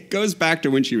 it goes back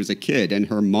to when she was a kid, and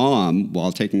her mom,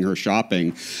 while taking her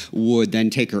shopping, would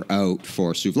then take her out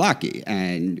for souvlaki.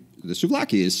 And the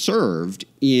souvlaki is served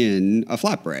in a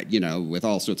flatbread, you know, with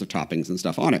all sorts of toppings and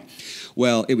stuff on it.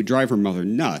 Well, it would drive her mother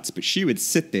nuts, but she would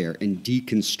sit there and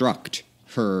deconstruct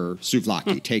her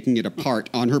souvlaki, taking it apart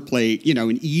on her plate, you know,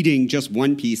 and eating just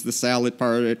one piece, the salad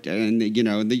part and, you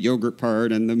know, the yogurt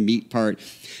part and the meat part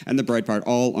and the bread part,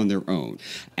 all on their own.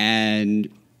 And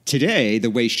today, the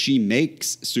way she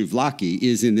makes souvlaki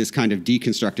is in this kind of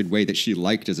deconstructed way that she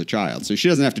liked as a child. So she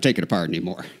doesn't have to take it apart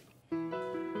anymore.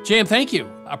 Jan, thank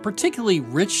you. A particularly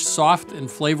rich, soft, and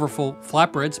flavorful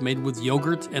flatbreads made with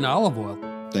yogurt and olive oil.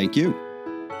 Thank you.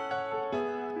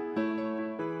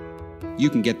 You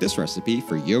can get this recipe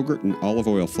for yogurt and olive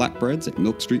oil flatbreads at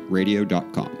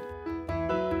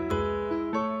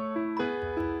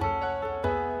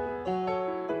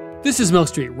milkstreetradio.com. This is Milk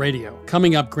Street Radio.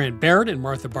 Coming up, Barrett and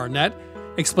Martha Barnette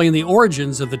explain the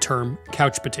origins of the term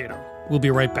couch potato. We'll be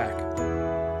right back.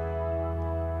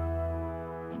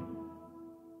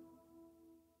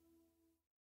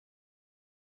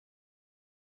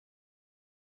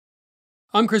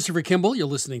 I'm Christopher Kimball. You're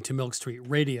listening to Milk Street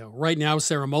Radio. Right now,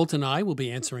 Sarah Moult and I will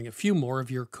be answering a few more of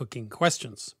your cooking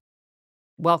questions.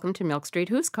 Welcome to Milk Street.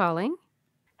 Who's calling?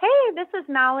 Hey, this is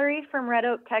Mallory from Red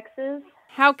Oak, Texas.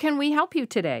 How can we help you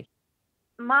today?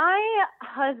 My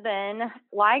husband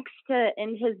likes to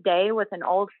end his day with an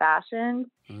old-fashioned,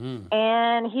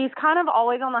 and he's kind of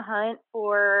always on the hunt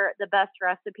for the best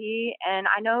recipe. And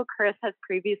I know Chris has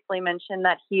previously mentioned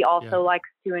that he also likes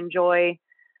to enjoy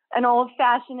an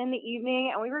old-fashioned in the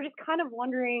evening, and we were just kind of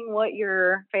wondering what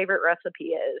your favorite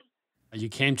recipe is. You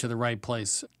came to the right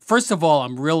place. First of all,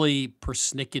 I'm really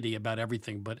persnickety about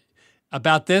everything, but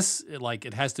about this,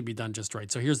 it has to be done just right.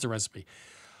 So here's the recipe.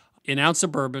 An ounce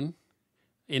of bourbon,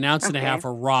 an ounce and a half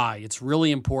of rye. It's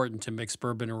really important to mix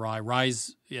bourbon and rye.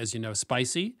 Rye's, as you know,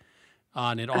 spicy,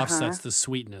 and it offsets the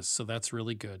sweetness, so that's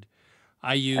really good.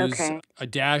 I use a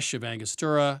dash of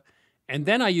Angostura, and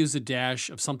then I use a dash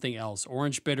of something else,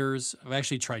 orange bitters. I've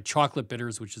actually tried chocolate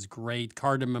bitters, which is great,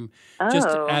 cardamom, just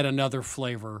to add another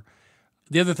flavor.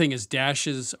 The other thing is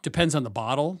dashes, depends on the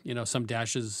bottle. You know, some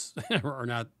dashes are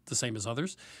not the same as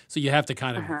others. So you have to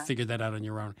kind of figure that out on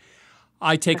your own.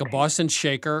 I take a Boston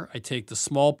shaker. I take the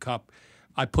small cup.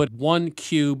 I put 1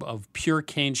 cube of pure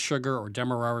cane sugar or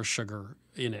demerara sugar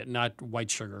in it, not white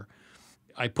sugar.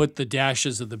 I put the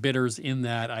dashes of the bitters in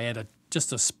that. I add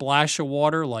just a splash of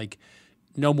water, like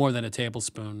no more than a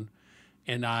tablespoon,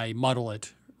 and I muddle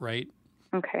it, right?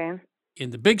 Okay.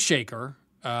 In the big shaker,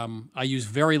 I use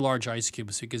very large ice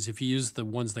cubes because if you use the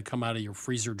ones that come out of your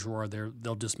freezer drawer,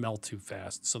 they'll just melt too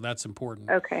fast. So that's important.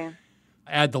 Okay.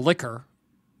 Add the liquor,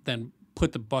 then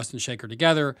put the Boston shaker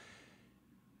together.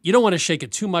 You don't want to shake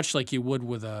it too much like you would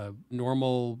with a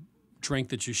normal drink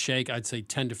that you shake. I'd say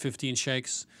 10 to 15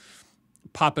 shakes.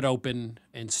 Pop it open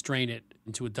and strain it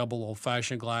into a double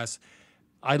old-fashioned glass.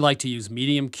 I like to use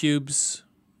medium cubes.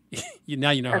 Now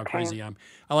you know how crazy I am.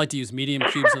 I like to use medium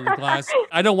cubes in the glass.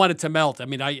 I don't want it to melt. I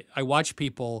mean, I watch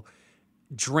people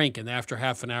drink, and after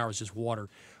half an hour, it's just water.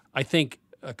 I think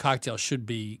a cocktail should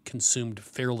be consumed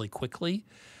fairly quickly,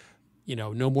 you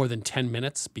know, no more than 10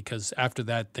 minutes, because after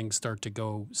that, things start to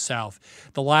go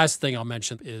south. The last thing I'll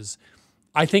mention is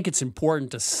I think it's important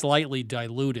to slightly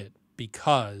dilute it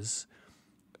because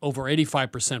over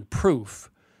 85% proof,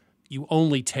 you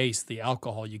only taste the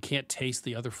alcohol. You can't taste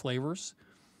the other flavors.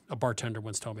 A bartender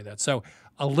once told me that. So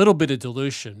a little bit of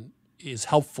dilution is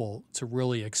helpful to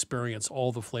really experience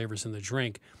all the flavors in the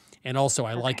drink. And also,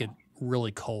 I like it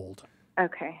really cold.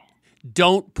 Okay.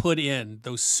 Don't put in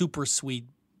those super sweet,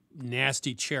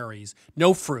 nasty cherries.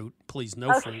 No fruit, please,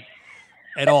 no fruit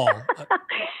at all.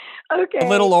 A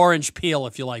little orange peel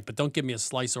if you like, but don't give me a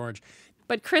slice orange.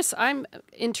 But Chris, I'm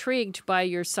intrigued by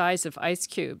your size of ice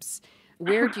cubes.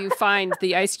 where do you find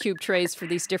the ice cube trays for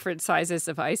these different sizes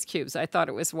of ice cubes? I thought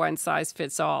it was one size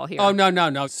fits all here. Oh,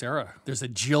 no, Sarah. There's a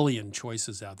jillion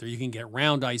choices out there. You can get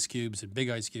round ice cubes and big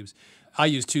ice cubes. I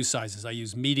use two sizes. I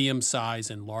use medium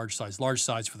size and large size. Large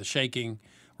size for the shaking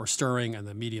or stirring, and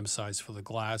the medium size for the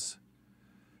glass.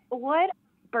 What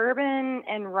bourbon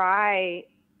and rye,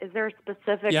 is there a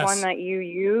specific Yes. one that you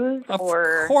use? Of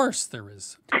or course there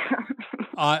is.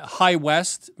 High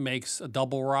West makes a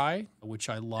double rye, which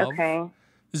I love. Okay.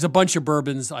 There's a bunch of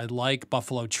bourbons I like.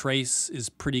 Buffalo Trace is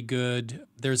pretty good.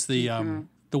 There's the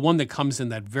one that comes in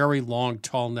that very long,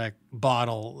 tall neck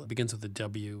bottle. It begins with a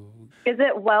W. Is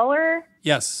it Weller?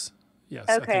 Yes.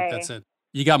 I Okay. think that's it.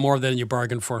 You got more than you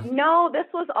bargained for. No, this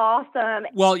was awesome.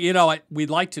 Well, we'd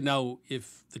like to know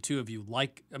if the two of you I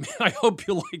hope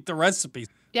you like the recipe.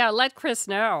 Yeah, let Chris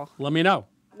know. Let me know.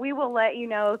 We will let you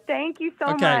know. Thank you so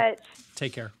Okay. much.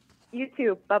 Take care. You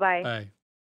too. Bye-bye. Bye.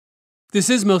 This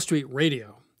is Mill Street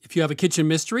Radio. If you have a kitchen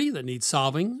mystery that needs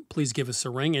solving, please give us a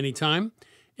ring anytime.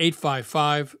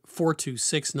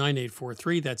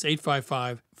 855-426-9843. That's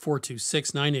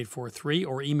 855-426-9843.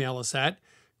 Or email us at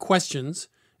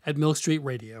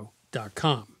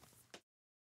questions@millstreetradio.com.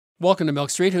 Welcome to Milk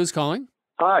Street. Who's calling?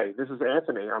 Hi, this is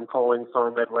Anthony. I'm calling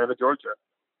from Atlanta, Georgia.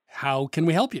 How can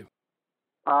we help you?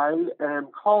 I am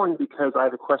calling because I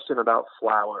have a question about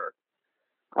flour.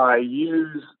 I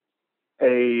use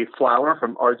a flour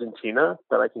from Argentina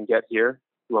that I can get here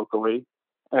locally,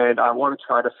 and I want to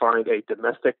try to find a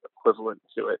domestic equivalent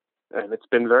to it. And it's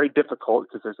been very difficult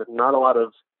because there's not a lot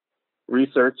of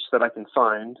research that I can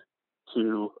find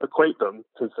to equate them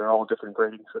since they're all different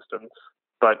grading systems.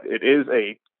 But it is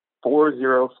a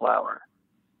 4-0 flour.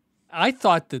 I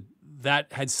thought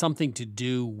that had something to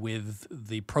do with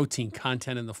the protein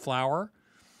content in the flour.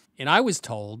 And I was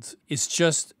told it's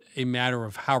just a matter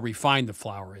of how refined the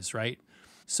flour is, right?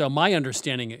 So my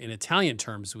understanding in Italian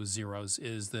terms with zeros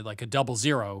is that like a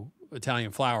 00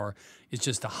 Italian flour is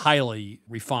just a highly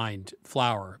refined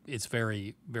flour. It's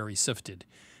very, very sifted.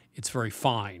 It's very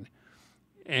fine.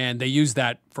 And they use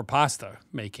that for pasta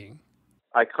making.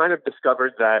 I kind of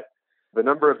discovered that the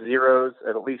number of zeros,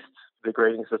 at least the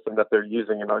grading system that they're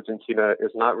using in Argentina,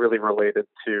 is not really related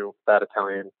to that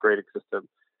Italian grading system.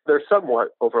 They're somewhat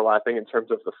overlapping in terms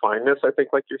of the fineness, I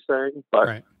think, like you're saying, but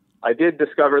right. I did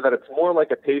discover that it's more like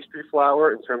a pastry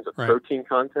flour in terms of right. protein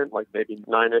content, like maybe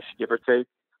 9-ish, give or take.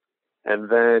 And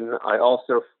then I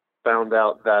also found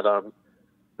out that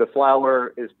the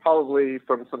flour is probably,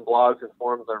 from some blogs and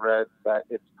forums I read, that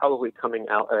it's probably coming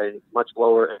out a much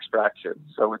lower extraction.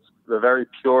 So it's the very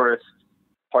purest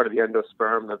part of the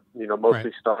endosperm, mostly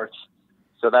right. starch.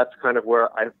 So that's kind of where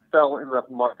I fell in the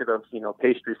market of,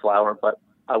 pastry flour, but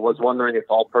I was wondering if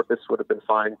all-purpose would have been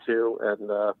fine too, and,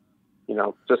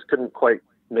 just couldn't quite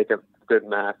make a good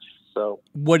match. So,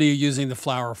 what are you using the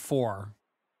flour for?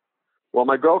 Well,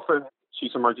 my girlfriend,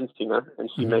 she's from Argentina, and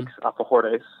she makes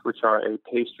alfajores, which are a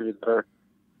pastry that are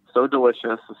so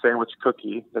delicious, a sandwich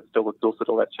cookie that's filled with dulce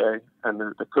de leche, and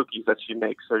the cookies that she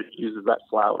makes uses that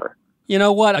flour. You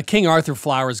know what? A King Arthur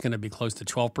flour is going to be close to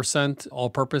 12%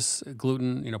 all-purpose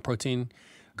gluten, protein.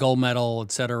 Gold medal,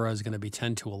 et cetera, is going to be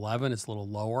 10 to 11. It's a little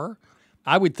lower.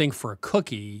 I would think for a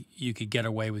cookie, you could get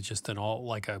away with just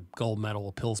like a gold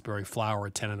medal Pillsbury flour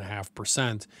at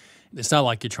 10.5%. It's not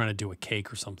like you're trying to do a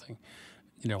cake or something,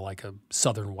 like a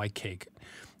Southern white cake.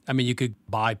 I mean, you could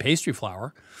buy pastry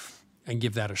flour and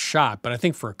give that a shot. But I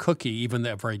think for a cookie, even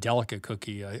a very delicate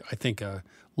cookie, I think a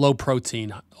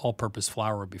low-protein, all-purpose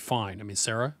flour would be fine. I mean,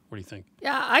 Sarah, what do you think?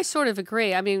 Yeah, I sort of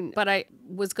agree. I mean, but I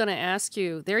was going to ask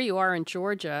you, there you are in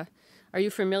Georgia. Are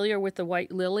you familiar with the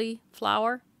white lily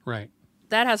flour? Right.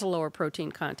 That has a lower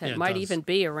protein content. Yeah, it might does. even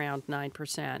be around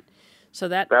 9%. So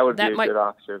that would be a might, good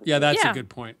option. Yeah, that's a good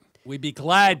point. We'd be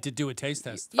glad to do a taste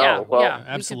test. Yeah, well, absolutely.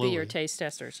 We could be your taste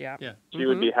testers, yeah. She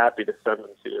would be happy to send them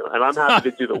to you. And I'm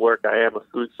happy to do the work. I am a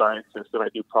food scientist, and I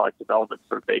do product development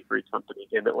for a bakery company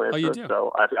in Atlanta. Oh, you do?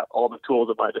 So I've got all the tools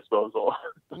at my disposal.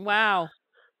 Wow.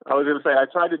 I was going to say, I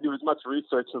tried to do as much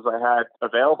research as I had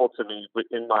available to me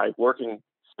in my working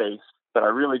space, but I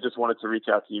really just wanted to reach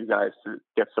out to you guys to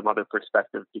get some other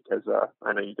perspective because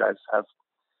I know you guys have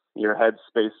your head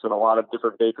space in a lot of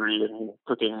different bakery and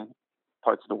cooking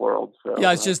parts of the world. So,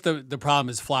 yeah, it's just the problem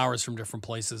is flours from different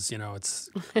places. It's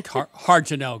hard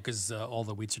to know because all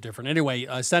the wheats are different. Anyway,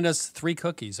 send us 3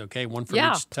 cookies, okay? One for each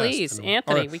test. Yeah, please, And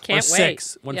Anthony. We can't or wait.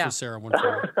 6. One for Sarah, one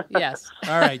for me. Yes.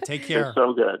 All right, take care. It's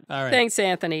so good. All right. Thanks,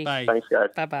 Anthony. Bye. Thanks, guys.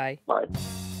 Bye-bye. Bye.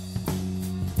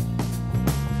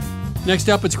 Next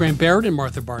up, it's Barrett and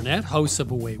Martha Barnette, hosts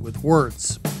of A Way with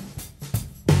Words.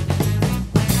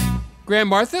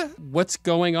 Martha, what's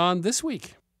going on this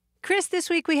week? Chris, this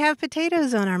week we have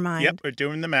potatoes on our mind. Yep, we're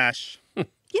doing the mash.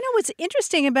 You know, what's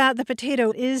interesting about the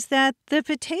potato is that the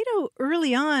potato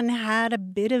early on had a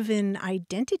bit of an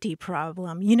identity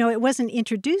problem. You know, it wasn't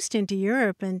introduced into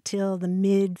Europe until the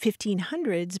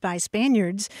mid-1500s by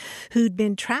Spaniards who'd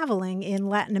been traveling in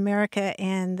Latin America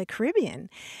and the Caribbean.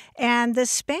 And the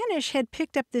Spanish had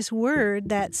picked up this word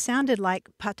that sounded like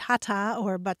patata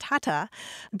or batata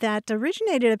that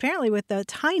originated apparently with the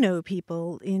Taino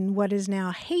people in what is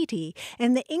now Haiti.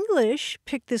 And the English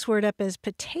picked this word up as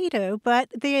potato, but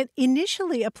they had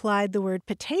initially applied the word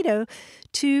potato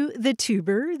to the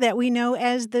tuber that we know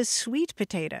as the sweet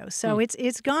potato. So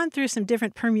it's gone through some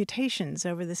different permutations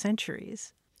over the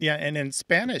centuries. Yeah, and in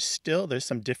Spanish still there's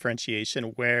some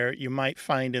differentiation where you might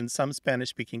find in some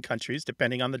Spanish-speaking countries,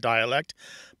 depending on the dialect,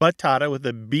 batata with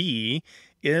a B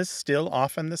is still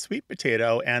often the sweet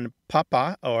potato, and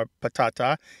papa or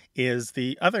patata is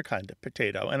the other kind of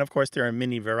potato. And of course, there are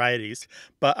many varieties.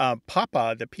 But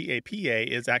papa, the P-A-P-A,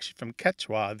 is actually from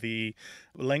Quechua, the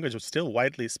language was still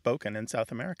widely spoken in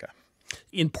South America.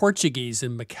 In Portuguese,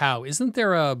 in Macau, isn't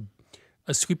there a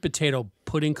sweet potato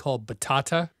pudding called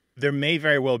batata? There may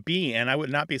very well be, and I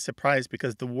would not be surprised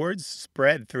because the words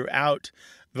spread throughout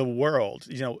the world.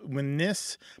 You know, when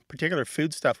this particular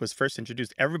foodstuff was first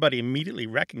introduced, everybody immediately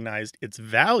recognized its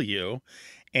value,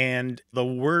 and the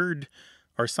word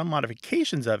or some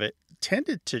modifications of it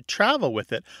tended to travel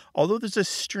with it. Although there's a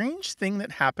strange thing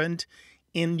that happened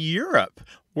in Europe,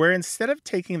 where instead of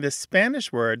taking the Spanish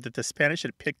word that the Spanish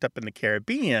had picked up in the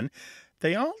Caribbean,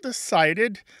 they all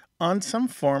decided on some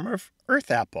form of earth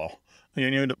apple.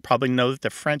 You probably know that the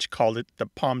French called it the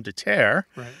pomme de terre,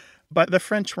 right. But the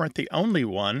French weren't the only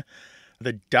one.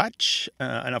 The Dutch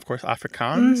and, of course,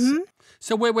 Afrikaans. Mm-hmm.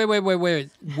 So wait.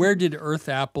 Where did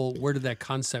that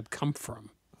concept come from?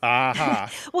 Aha.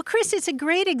 Well, Chris, it's a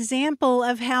great example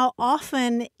of how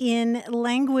often in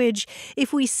language,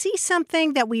 if we see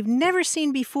something that we've never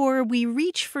seen before, we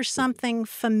reach for something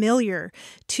familiar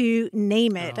to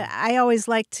name it. Oh. I always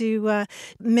like to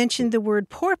mention the word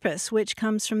porpoise, which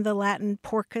comes from the Latin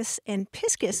porcus and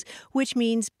piscis, which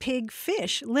means pig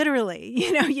fish, literally.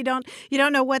 You know, you don't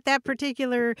know what that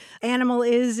particular animal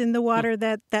is in the water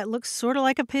that looks sort of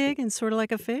like a pig and sort of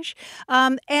like a fish.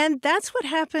 And that's what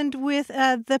happened with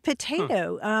the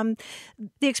potato.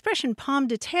 The expression pomme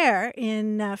de terre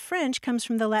in French comes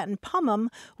from the Latin pomum,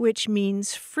 which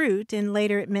means fruit, and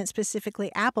later it meant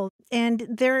specifically apple. And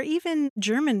there are even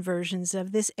German versions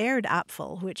of this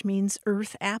Erdapfel, which means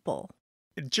earth apple.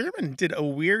 German did a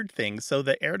weird thing. So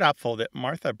the Erdapfel that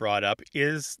Martha brought up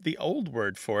is the old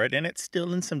word for it, and it's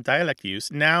still in some dialect use.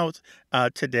 Now,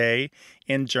 today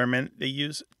in German, they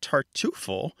use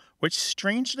Tartufel, which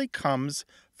strangely comes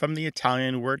from the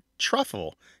Italian word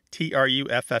truffle,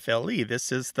 T-R-U-F-F-L-E.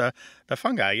 This is the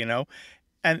fungi, you know,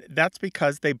 and that's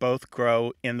because they both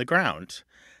grow in the ground.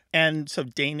 And so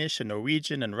Danish and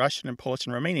Norwegian and Russian and Polish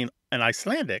and Romanian and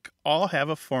Icelandic all have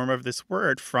a form of this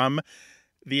word from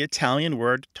the Italian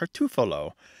word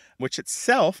tartufolo, which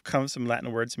itself comes from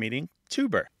Latin words meaning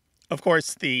tuber. Of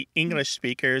course, the English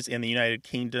speakers in the United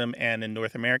Kingdom and in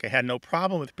North America had no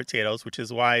problem with potatoes, which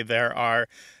is why there are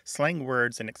slang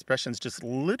words and expressions just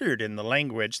littered in the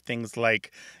language. Things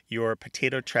like your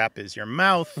potato trap is your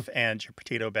mouth and your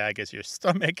potato bag is your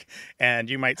stomach. And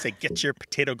you might say, get your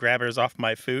potato grabbers off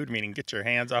my food, meaning get your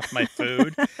hands off my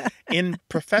food. In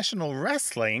professional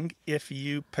wrestling, if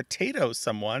you potato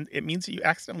someone, it means that you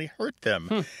accidentally hurt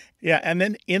them. Yeah, and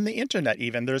then in the internet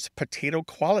even, there's potato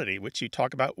quality, which you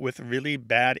talk about with really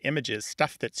bad images,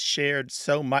 stuff that's shared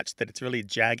so much that it's really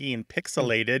jaggy and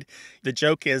pixelated. The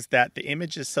joke is that the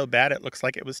image is so bad it looks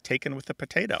like it was taken with a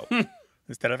potato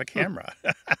instead of a camera.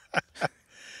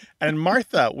 And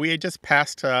Martha, we had just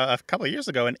passed a couple of years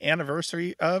ago an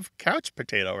anniversary of couch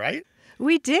potato, right?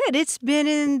 We did. It's been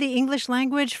in the English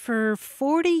language for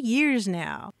 40 years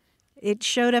now. It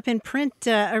showed up in print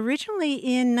originally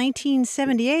in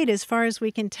 1978, as far as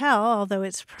we can tell, although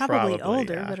it's probably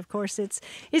older. Yeah. But of course, it's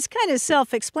kind of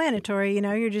self-explanatory. You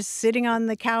know, you're just sitting on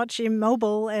the couch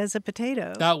immobile as a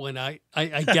potato. That one, I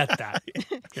get that.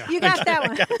 Yeah. You got that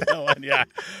one. I got that one, yeah.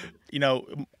 You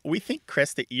know, we think,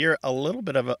 Chris, that you're a little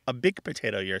bit of a big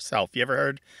potato yourself. You ever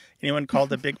heard anyone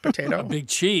called a big potato? A big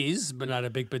cheese, but not a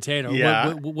big potato.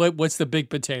 Yeah. What's the big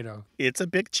potato? It's a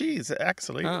big cheese,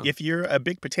 actually. Oh. If you're a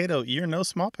big potato, you're no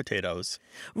small potatoes.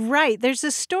 Right. There's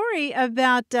a story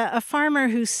about a farmer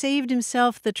who saved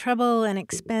himself the trouble and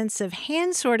expense of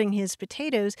hand sorting his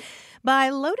potatoes by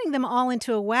loading them all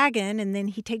into a wagon, and then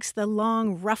he takes the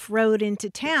long, rough road into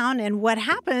town, and what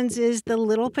happens is the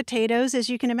little potatoes, as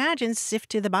you can imagine, and sift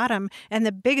to the bottom, and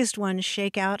the biggest ones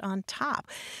shake out on top.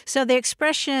 So the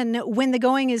expression, when the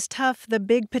going is tough, the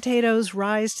big potatoes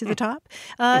rise to the top,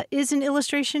 is an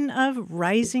illustration of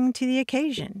rising to the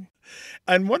occasion.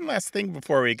 And one last thing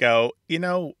before we go, we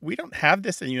don't have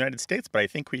this in the United States, but I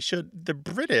think we should. The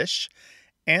British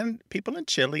and people in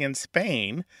Chile and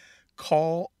Spain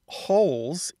call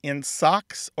holes in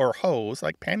socks or hose,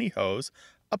 like pantyhose,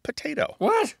 a potato.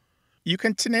 What? You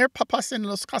can tener papas en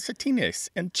los calcetines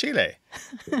in Chile.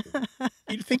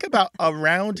 You think about a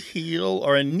round heel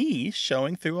or a knee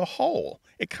showing through a hole.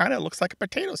 It kind of looks like a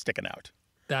potato sticking out.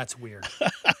 That's weird.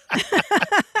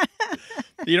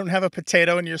 You don't have a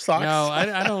potato in your socks? No,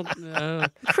 I don't.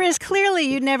 Chris, clearly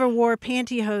you never wore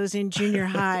pantyhose in junior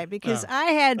high because I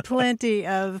had plenty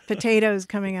of potatoes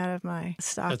coming out of my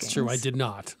stockings. That's true. I did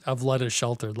not. I've led a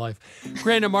sheltered life.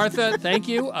 Grant and Martha, thank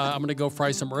you. I'm going to go fry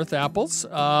some earth apples,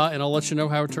 and I'll let you know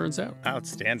how it turns out.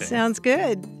 Outstanding. Sounds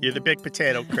good. You're the big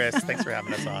potato, Chris. Thanks for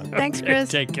having us on. Thanks, Chris.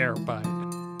 Take care. Bye.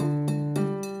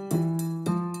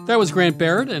 That was Grant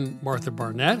Barrett and Martha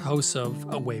Barnette, hosts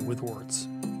of A Way with Words.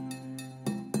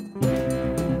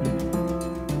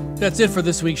 That's it for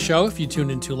this week's show. If you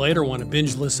tune in too late or want to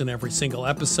binge listen every single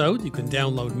episode, you can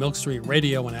download Milk Street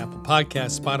Radio on Apple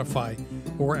Podcasts, Spotify,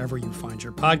 or wherever you find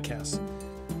your podcasts.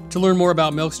 To learn more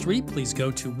about Milk Street, please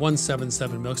go to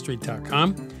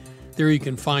 177milkstreet.com. There you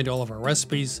can find all of our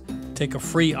recipes, take a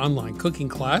free online cooking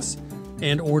class,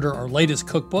 and order our latest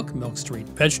cookbook, Milk Street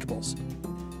Vegetables.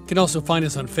 You can also find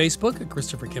us on Facebook at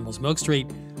Christopher Kimball's Milk Street,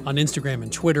 on Instagram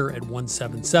and Twitter at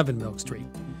 177Milk Street.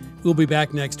 We'll be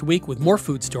back next week with more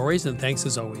food stories, and thanks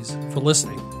as always for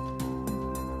listening.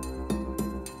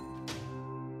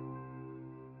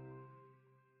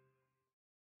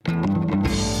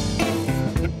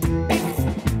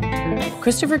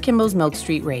 Christopher Kimball's Milk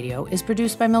Street Radio is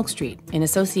produced by Milk Street in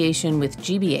association with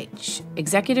GBH,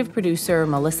 executive producer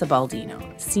Melissa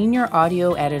Baldino, senior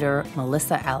audio editor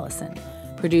Melissa Allison,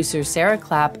 producers Sarah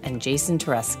Clapp and Jason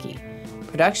Tereski,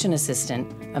 production assistant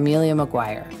Amelia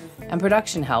McGuire, and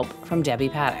production help from Debbie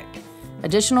Paddock.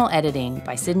 Additional editing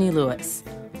by Sydney Lewis.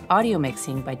 Audio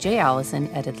mixing by Jay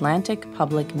Allison at Atlantic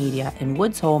Public Media in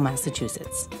Woods Hole,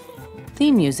 Massachusetts.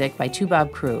 Theme music by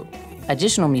Toubab Crew.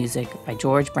 Additional music by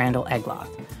George Brandel Egloff.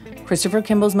 Christopher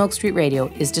Kimball's Milk Street Radio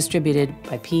is distributed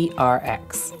by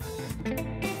PRX.